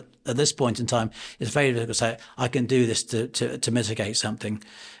 time. But at this point in time, it's very difficult to say, I can do this to mitigate something,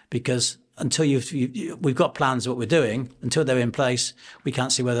 because until we've got plans of what we're doing, until they're in place, we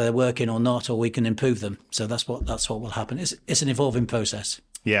can't see whether they're working or not, or we can improve them. So that's what will happen. It's an evolving process.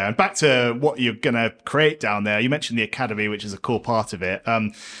 Yeah, and back to what you're going to create down there. You mentioned the academy, which is a core part of it.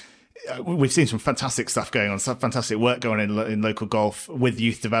 We've seen some fantastic stuff going on, some fantastic work going on in local golf with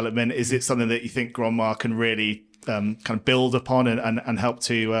youth development. Is it something that you think Grandma can really kind of build upon and help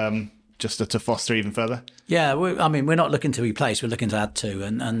to just to foster even further? Yeah, we're not looking to replace; we're looking to add to,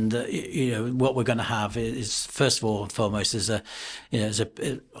 and what we're going to have is, first of all and foremost, it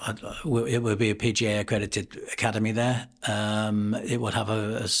will be a PGA accredited academy there. It will have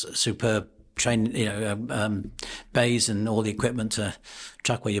a superb bays and all the equipment to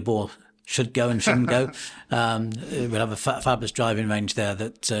track where your ball should go and shouldn't go. We'll have a fabulous driving range there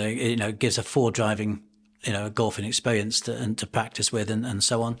that gives a forward driving golfing experience to practice with and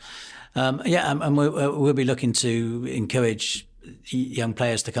so on. And we'll be looking to encourage young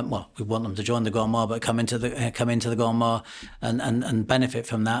players to come. Well, we want them to join the Grand Mar, but come into the Grand Mar and benefit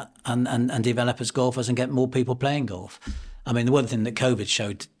from that and develop as golfers and get more people playing golf. I mean, the one thing that COVID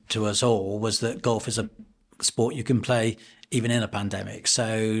showed to us all was that golf is a sport you can play even in a pandemic.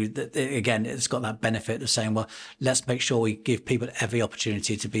 So again, it's got that benefit of saying, well, let's make sure we give people every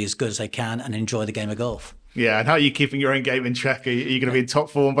opportunity to be as good as they can and enjoy the game of golf. Yeah, and how are you keeping your own game in check? Are you going to be in top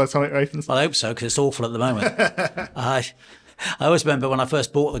form by the time it opens? Well, I hope so, because it's awful at the moment. I always remember when I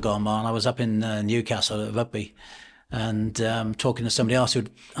first bought the Grand Mar, and I was up in Newcastle at rugby, and talking to somebody else and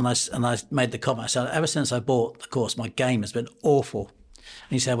I made the comment. I said, ever since I bought the course, my game has been awful.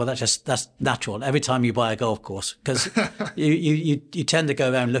 And he said, well, that's natural. Every time you buy a golf course, because you tend to go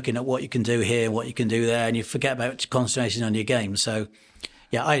around looking at what you can do here, what you can do there, and you forget about concentrating on your game. So,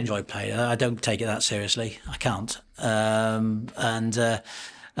 yeah, I enjoy playing. I don't take it that seriously. I can't. I'm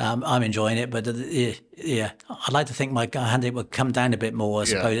enjoying it, but yeah, I'd like to think my handicap would come down a bit more, I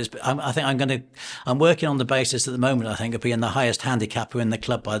suppose. Yeah. I think I'm working on the basis at the moment, I think, of being the highest handicapper in the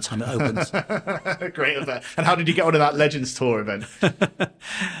club by the time it opens. Great event. And how did you get on to that Legends Tour event?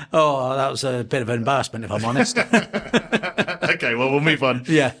 Oh, that was a bit of an embarrassment, if I'm honest. Okay, well, we'll move on.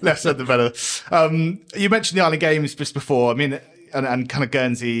 Yeah. Less said the better. You mentioned the Island Games just before. I mean, and kind of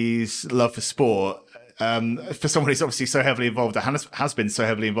Guernsey's love for sport. For someone who's obviously so heavily involved, has been so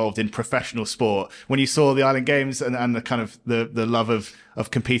heavily involved in professional sport, when you saw the Island Games and the kind of the love of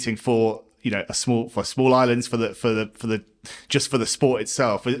competing for small islands for the just for the sport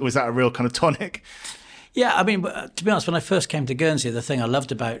itself, was that a real kind of tonic? Yeah, I mean, to be honest, when I first came to Guernsey, the thing I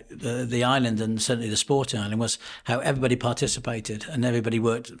loved about the island, and certainly the sporting island, was how everybody participated and everybody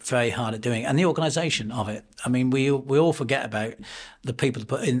worked very hard at doing it, and the organisation of it. I mean, we all forget about the people that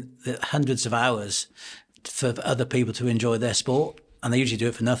put in the hundreds of hours for other people to enjoy their sport, and they usually do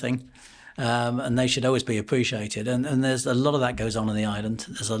it for nothing. And they should always be appreciated. And there's a lot of that goes on in the island.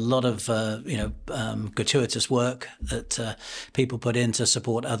 There's a lot of gratuitous work that people put in to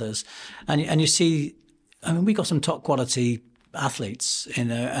support others, and you see. I mean, we got some top quality athletes,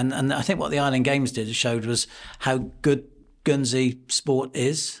 and I think what the Island Games showed was how good Guernsey sport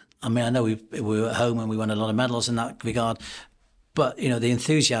is. I mean, I know we were at home and we won a lot of medals in that regard, but the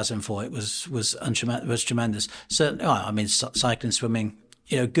enthusiasm for it was tremendous. Certainly, I mean, cycling, swimming.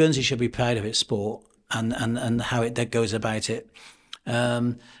 Guernsey should be proud of its sport and how it goes about it,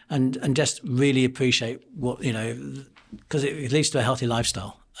 and just really appreciate what because it leads to a healthy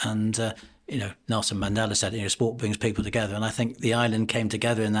lifestyle. And Nelson Mandela said, sport brings people together. And I think the island came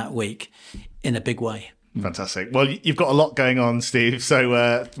together in that week in a big way. Fantastic. Well, you've got a lot going on, Steve.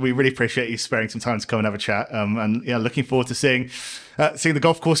 So we really appreciate you sparing some time to come and have a chat. And looking forward to seeing the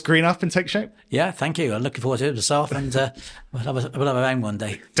golf course green up and take shape. Yeah, thank you. I'm looking forward to it myself, and we'll have a bang one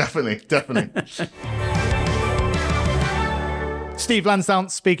day. Definitely. Steve Lansdown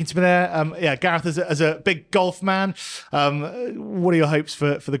speaking to me there. Gareth, as a big golf man, what are your hopes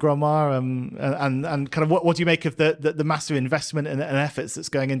for the Grand Mare? And kind of what do you make of the massive investment and efforts that's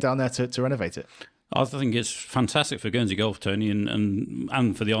going in down there to renovate it? I think it's fantastic for Guernsey golf, Tony,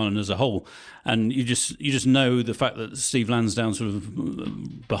 and for the island as a whole. And you just know the fact that Steve Lansdown sort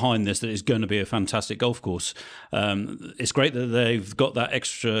of behind this, that it's going to be a fantastic golf course. It's great that they've got that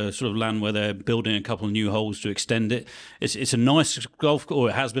extra sort of land where they're building a couple of new holes to extend it. It's a nice golf, or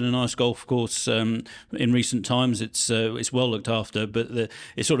it has been a nice golf course in recent times. It's well looked after, but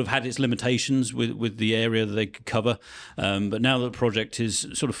it sort of had its limitations with the area that they could cover. But now that the project is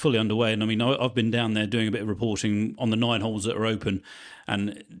sort of fully underway, and I mean, I've been down there doing a bit of reporting on the 9 holes that are open,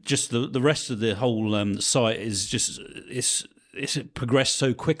 and just the rest of the whole site is just it's progressed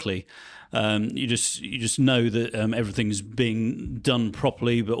so quickly. You just know that everything's being done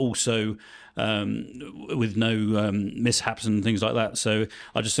properly, but also with no mishaps and things like that. So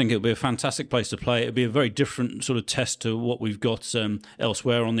I just think it'll be a fantastic place to play. It'll be a very different sort of test to what we've got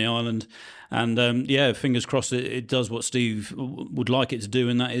elsewhere on the island. And fingers crossed it does what Steve would like it to do,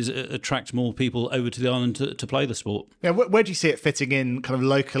 and that is attract more people over to the island to play the sport. Yeah, where do you see it fitting in kind of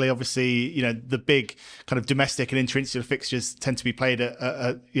locally? Obviously, the big kind of domestic and interinsular fixtures tend to be played at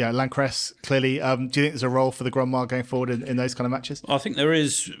Lancresse, clearly. Do you think there's a role for the Grand Mare going forward in those kind of matches? I think there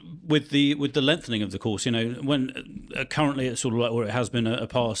is with the lengthening of the course. When currently it's sort of like, or it has been a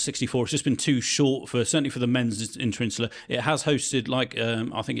par 64, it's just been too short certainly for the men's interinsular. It has hosted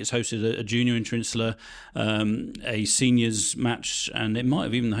I think it's hosted a junior interinsular, a seniors match, and it might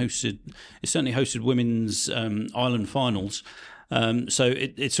have even certainly hosted women's island finals. So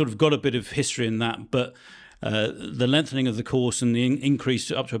it sort of got a bit of history in that, but the lengthening of the course and the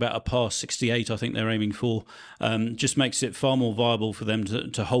increase up to about a par 68, I think they're aiming for, just makes it far more viable for them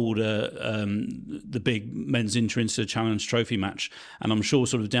to hold the big men's interinsular challenge trophy match. And I'm sure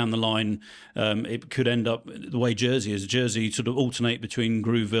sort of down the line it could end up the way Jersey is. Jersey sort of alternate between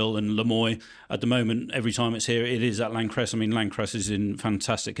Grouville and Lemoy. At the moment, every time it's here, it is at Lancresse. I mean, Lancresse is in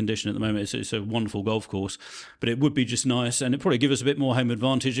fantastic condition at the moment. It's a wonderful golf course, but it would be just nice, and it'd probably give us a bit more home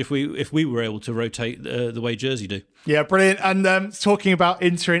advantage if we were able to rotate the way Jersey do. Yeah, brilliant. And talking about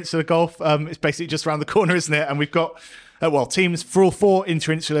interinsular golf, it's basically just around the corner, isn't it? And we've got teams for all 4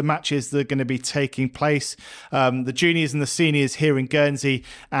 interinsular matches that are going to be taking place. The juniors and the seniors here in Guernsey,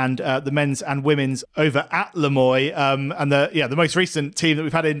 and the men's and women's over at Lemoy. And the most recent team that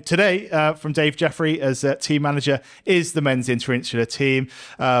we've had in today from Dave Jeffrey as team manager is the men's interinsular team.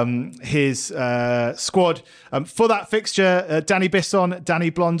 His squad for that fixture: Danny Bisson,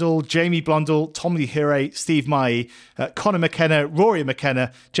 Danny Blondell, Jamie Blondell, Tommy Hire, Steve Mai, Conor McKenna, Rory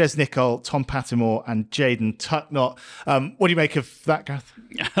McKenna, Jez Nicol, Tom Pattimore, and Jaden Tucknott. What do you make of that, Gareth?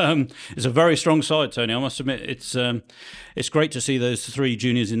 It's a very strong side, Tony. I must admit, it's great to see those 3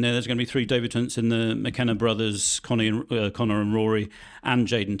 juniors in there. There's going to be 3 debutants in the McKenna brothers, Conor and Rory, and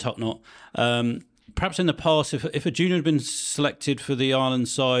Jaden Tucknott. Perhaps in the past, if a junior had been selected for the Ireland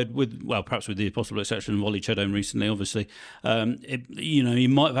side, perhaps with the possible exception of Ollie Chedome recently, obviously, you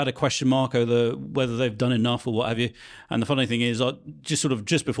might have had a question mark over whether they've done enough or what have you. And the funny thing is,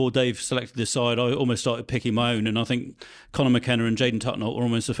 just before Dave selected this side, I almost started picking my own, and I think Conor McKenna and Jaden Tucknott were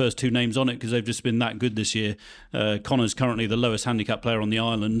almost the first 2 names on it because they've just been that good this year. Conor's currently the lowest handicap player on the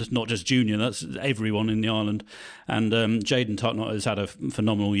island, not just junior, that's everyone in the island. And Jaden Tucknott has had a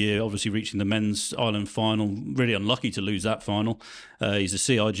phenomenal year, obviously reaching the men's Island final. Really unlucky to lose that final. He's a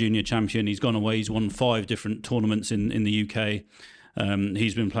CI junior champion. He's gone away. He's won 5 different tournaments in the UK.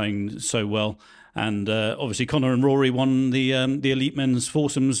 He's been playing so well. And obviously Conor and Rory won the elite men's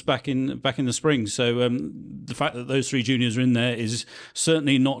foursomes back in the spring. So the fact that those 3 juniors are in there is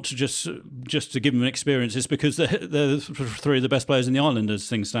certainly not just to give them an experience. It's because they're 3 of the best players in the island as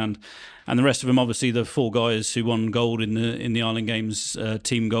things stand. And the rest of them, obviously, the 4 guys who won gold in the Island Games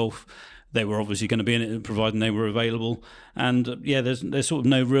team golf. They were obviously going to be in it, providing they were available. And there's sort of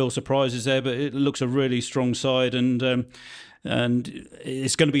no real surprises there, but it looks a really strong side. And and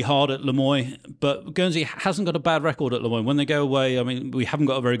it's going to be hard at Lemoy. But Guernsey hasn't got a bad record at Lemoy. When they go away, I mean, we haven't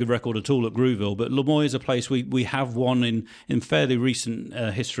got a very good record at all at Grouville, but Lemoy is a place we have won in fairly recent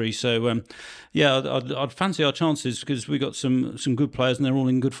history. So, I'd fancy our chances because we got some good players and they're all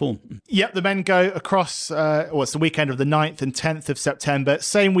in good form. Yep, the men go across, it's the weekend of the 9th and 10th of September.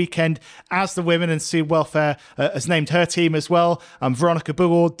 Same weekend as the women, and Sue Welfare has named her team as well. Veronica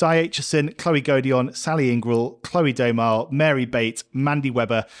Bougard, Di Aitchison, Chloe Godion, Sally Ingrell, Chloe Domar, Mary Bate, Mandy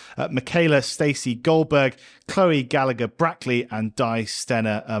Webber, Michaela Stacey Goldberg, Chloe Gallagher Brackley, and Di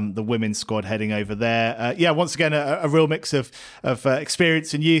Stenner, the women's squad heading over there. Once again, a real mix of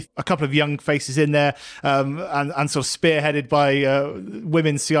experience and youth. A couple of young faces in there, and sort of spearheaded by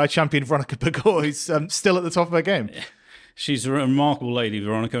women's CI champion Veronica Bougard, who's still at the top of her game. She's a remarkable lady,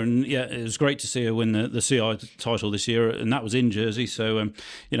 Veronica, and it was great to see her win the CI title this year, and that was in Jersey. So,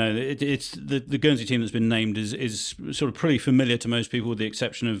 it's the Guernsey team that's been named is sort of pretty familiar to most people, with the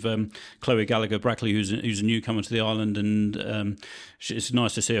exception of Chloe Gallagher Brackley, who's a newcomer to the island, and it's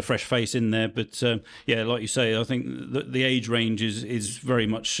nice to see a fresh face in there. But like you say, I think the age range is very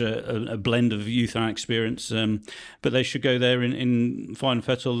much a blend of youth and experience. But they should go there in fine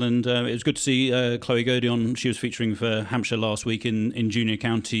fettle, and it was good to see Chloe Godion. She was featuring for Hampshire last week in junior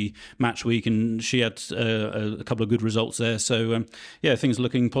county match week, and she had a couple of good results there. So things are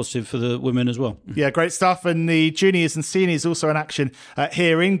looking positive for the women as well. Yeah, great stuff. And the juniors and seniors also in action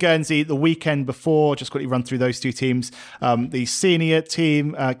here in Guernsey the weekend before. Just quickly run through those two teams. The senior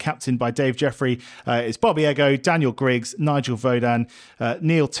team, captained by Dave Jeffrey, is Bobby Ego, Daniel Griggs, Nigel Vodan,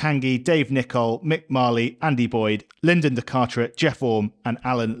 Neil Tanguy, Dave Nicol, Mick Marley, Andy Boyd, Lyndon De Carteret, Jeff Orme, and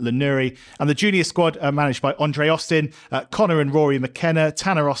Alan Lenuri. And the junior squad are managed by Andre Austin, Connor and Rory McKenna,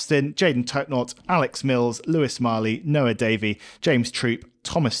 Tanner Austin, Jaden Toknott, Alex Mills, Lewis Marley, Noah Davey, James Troop,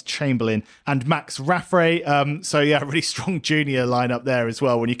 Thomas Chamberlain, and Max Raffray. Really strong junior lineup there as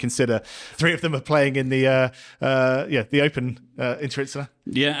well, when you consider three of them are playing in the Open Inter-Insular.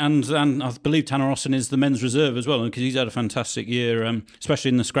 Yeah, and I believe Tanner Austin is the men's reserve as well, because he's had a fantastic year, especially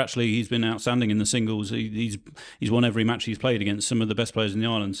in the Scratch League. He's been outstanding in the singles. He's won every match he's played against some of the best players in the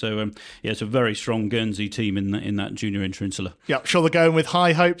island. So it's a very strong Guernsey team in that junior Inter-Insular. Yeah, I'm sure they're going with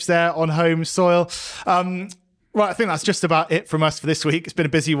high hopes there on home soil. Right, I think that's just about it from us for this week. It's been a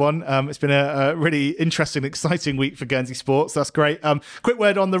busy one. It's been a really interesting, exciting week for Guernsey sports. That's great. Quick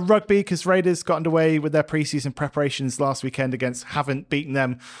word on the rugby, because Raiders got underway with their pre-season preparations last weekend against Havant, beating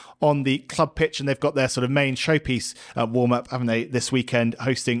them on the club pitch, and they've got their sort of main showpiece warm-up, haven't they, this weekend,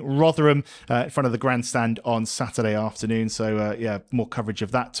 hosting Rotherham in front of the grandstand on Saturday afternoon. So, more coverage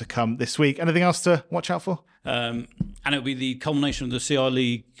of that to come this week. Anything else to watch out for? And it'll be the culmination of the CI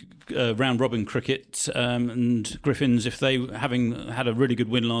League round-robin cricket, and Griffins, if they, having had a really good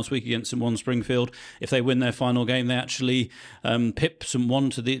win last week against St. Juan Springfield, if they win their final game, they actually pip St. Juan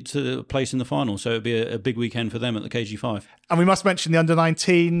to the place in the final. So it'll be a big weekend for them at the KG5. And we must mention the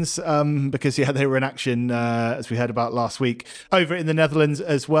under-19s because, they were in action, as we heard about last week, over in the Netherlands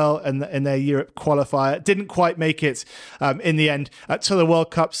as well, and in their Europe qualifier. Didn't quite make it in the end to the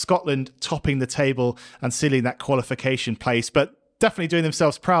World Cup. Scotland topping the table and sealing that qualification place. But definitely doing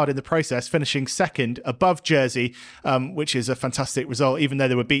themselves proud in the process, finishing second above Jersey, which is a fantastic result, even though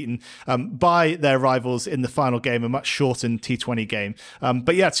they were beaten by their rivals in the final game, a much shortened T20 game.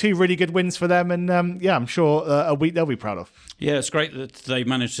 Two really good wins for them, and I'm sure a week they'll be proud of. Yeah, it's great that they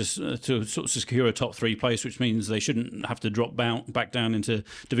managed to sort of secure a top three place, which means they shouldn't have to drop back down into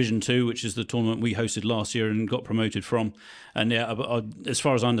Division 2, which is the tournament we hosted last year and got promoted from. And as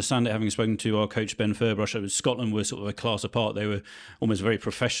far as I understand it, having spoken to our coach Ben Furbrush, Scotland were sort of a class apart. They were almost very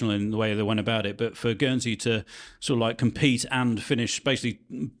professional in the way they went about it. But for Guernsey to sort of like compete and finish basically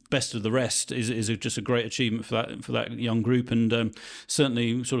best of the rest is just a great achievement for that young group. And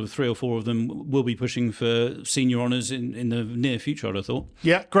certainly sort of 3 or 4 of them will be pushing for senior honours in the near future, I'd have thought.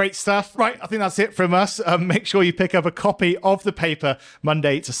 Yeah, great stuff. Right, I think that's it from us. Make sure you pick up a copy of the paper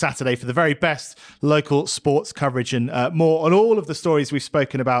Monday to Saturday for the very best local sports coverage and more on all of the stories we've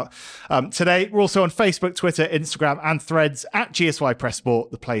spoken about today. We're also on Facebook, Twitter, Instagram and Threads at GSY Press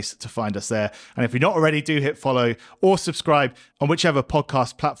Sport, the place to find us there. And if you're not already, do hit follow or subscribe on whichever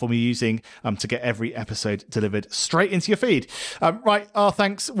podcast platform you're using to get every episode delivered straight into your feed. Our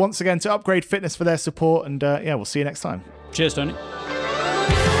thanks once again to Upgrade Fitness for their support, and we'll see you next time. Cheers, Tony.